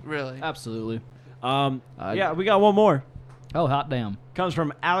clickbait, really. Absolutely. Yeah, we got one more. Oh, hot damn. Comes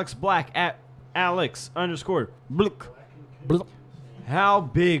from Alex Black at Alex_Blook. Blook. How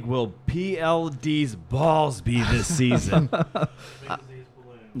big will PLD's balls be this season? Probably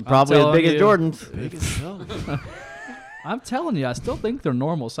as telling big as you. Jordan's. Big as hell. I'm telling you, I still think they're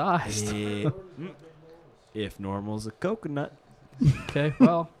normal sized. If normal's a coconut Okay,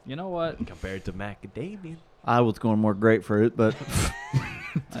 well, you know what? compared to macadamia, I was going more grapefruit, but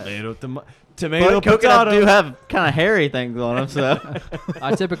tomato, but tomato, coconut do potato. have kind of hairy things on them. So,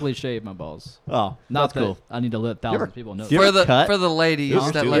 I typically shave my balls. oh, Not that's cool. that I need to let thousands of people know. you ever cut? For the ladies You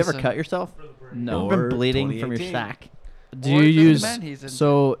that ever listen. cut yourself? No. You've been bleeding from your 2018. sack. Do Or you if it's a use man he's into.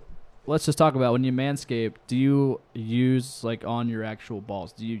 so? Let's just talk about when you manscape. Do you use like on your actual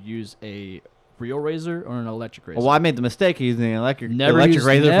balls? Do you use a real razor or an electric razor? Well, I made the mistake of using the electric Never razor use,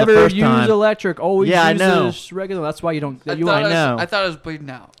 for never the first use time. electric. Always Yeah, I use know. a regular. That's why you don't. I You thought won't- know. I thought it was bleeding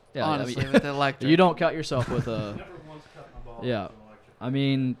out. Yeah, I honestly, mean, with the electric. You don't cut yourself with a. Yeah, I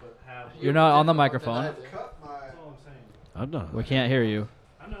mean, you're not on the microphone. I'm not. We can't hear you.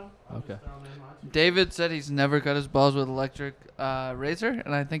 I know. Okay. David said he's never cut his balls with electric razor,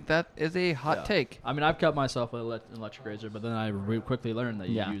 and I think that is a hot Yeah. take. I mean, I've cut myself with an electric razor, but then I quickly learned that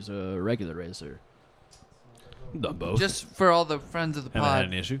you Yeah. use a regular razor. Done both. Just for all the friends of the haven't had pod,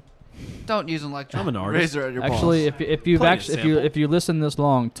 an issue. don't use an electric I'm an artist. razor on your Actually, balls. if you've Plenty actually sample. if you listen this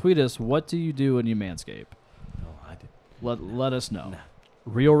long, tweet us. What do you do when you manscape? Oh, I did. Let us know.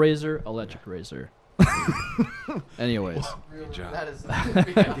 Real razor, electric razor. Anyways, That is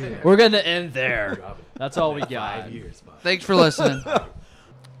we're going to end there. That's all we got. Thanks for listening.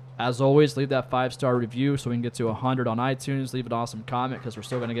 As always, leave that 5-star review so we can get to 100 on iTunes. Leave an awesome comment because we're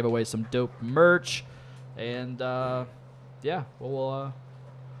still going to give away some dope merch. And, yeah, we'll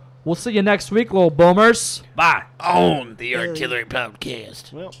see you next week, little boomers. Bye. On the Artillery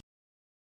Podcast. Well.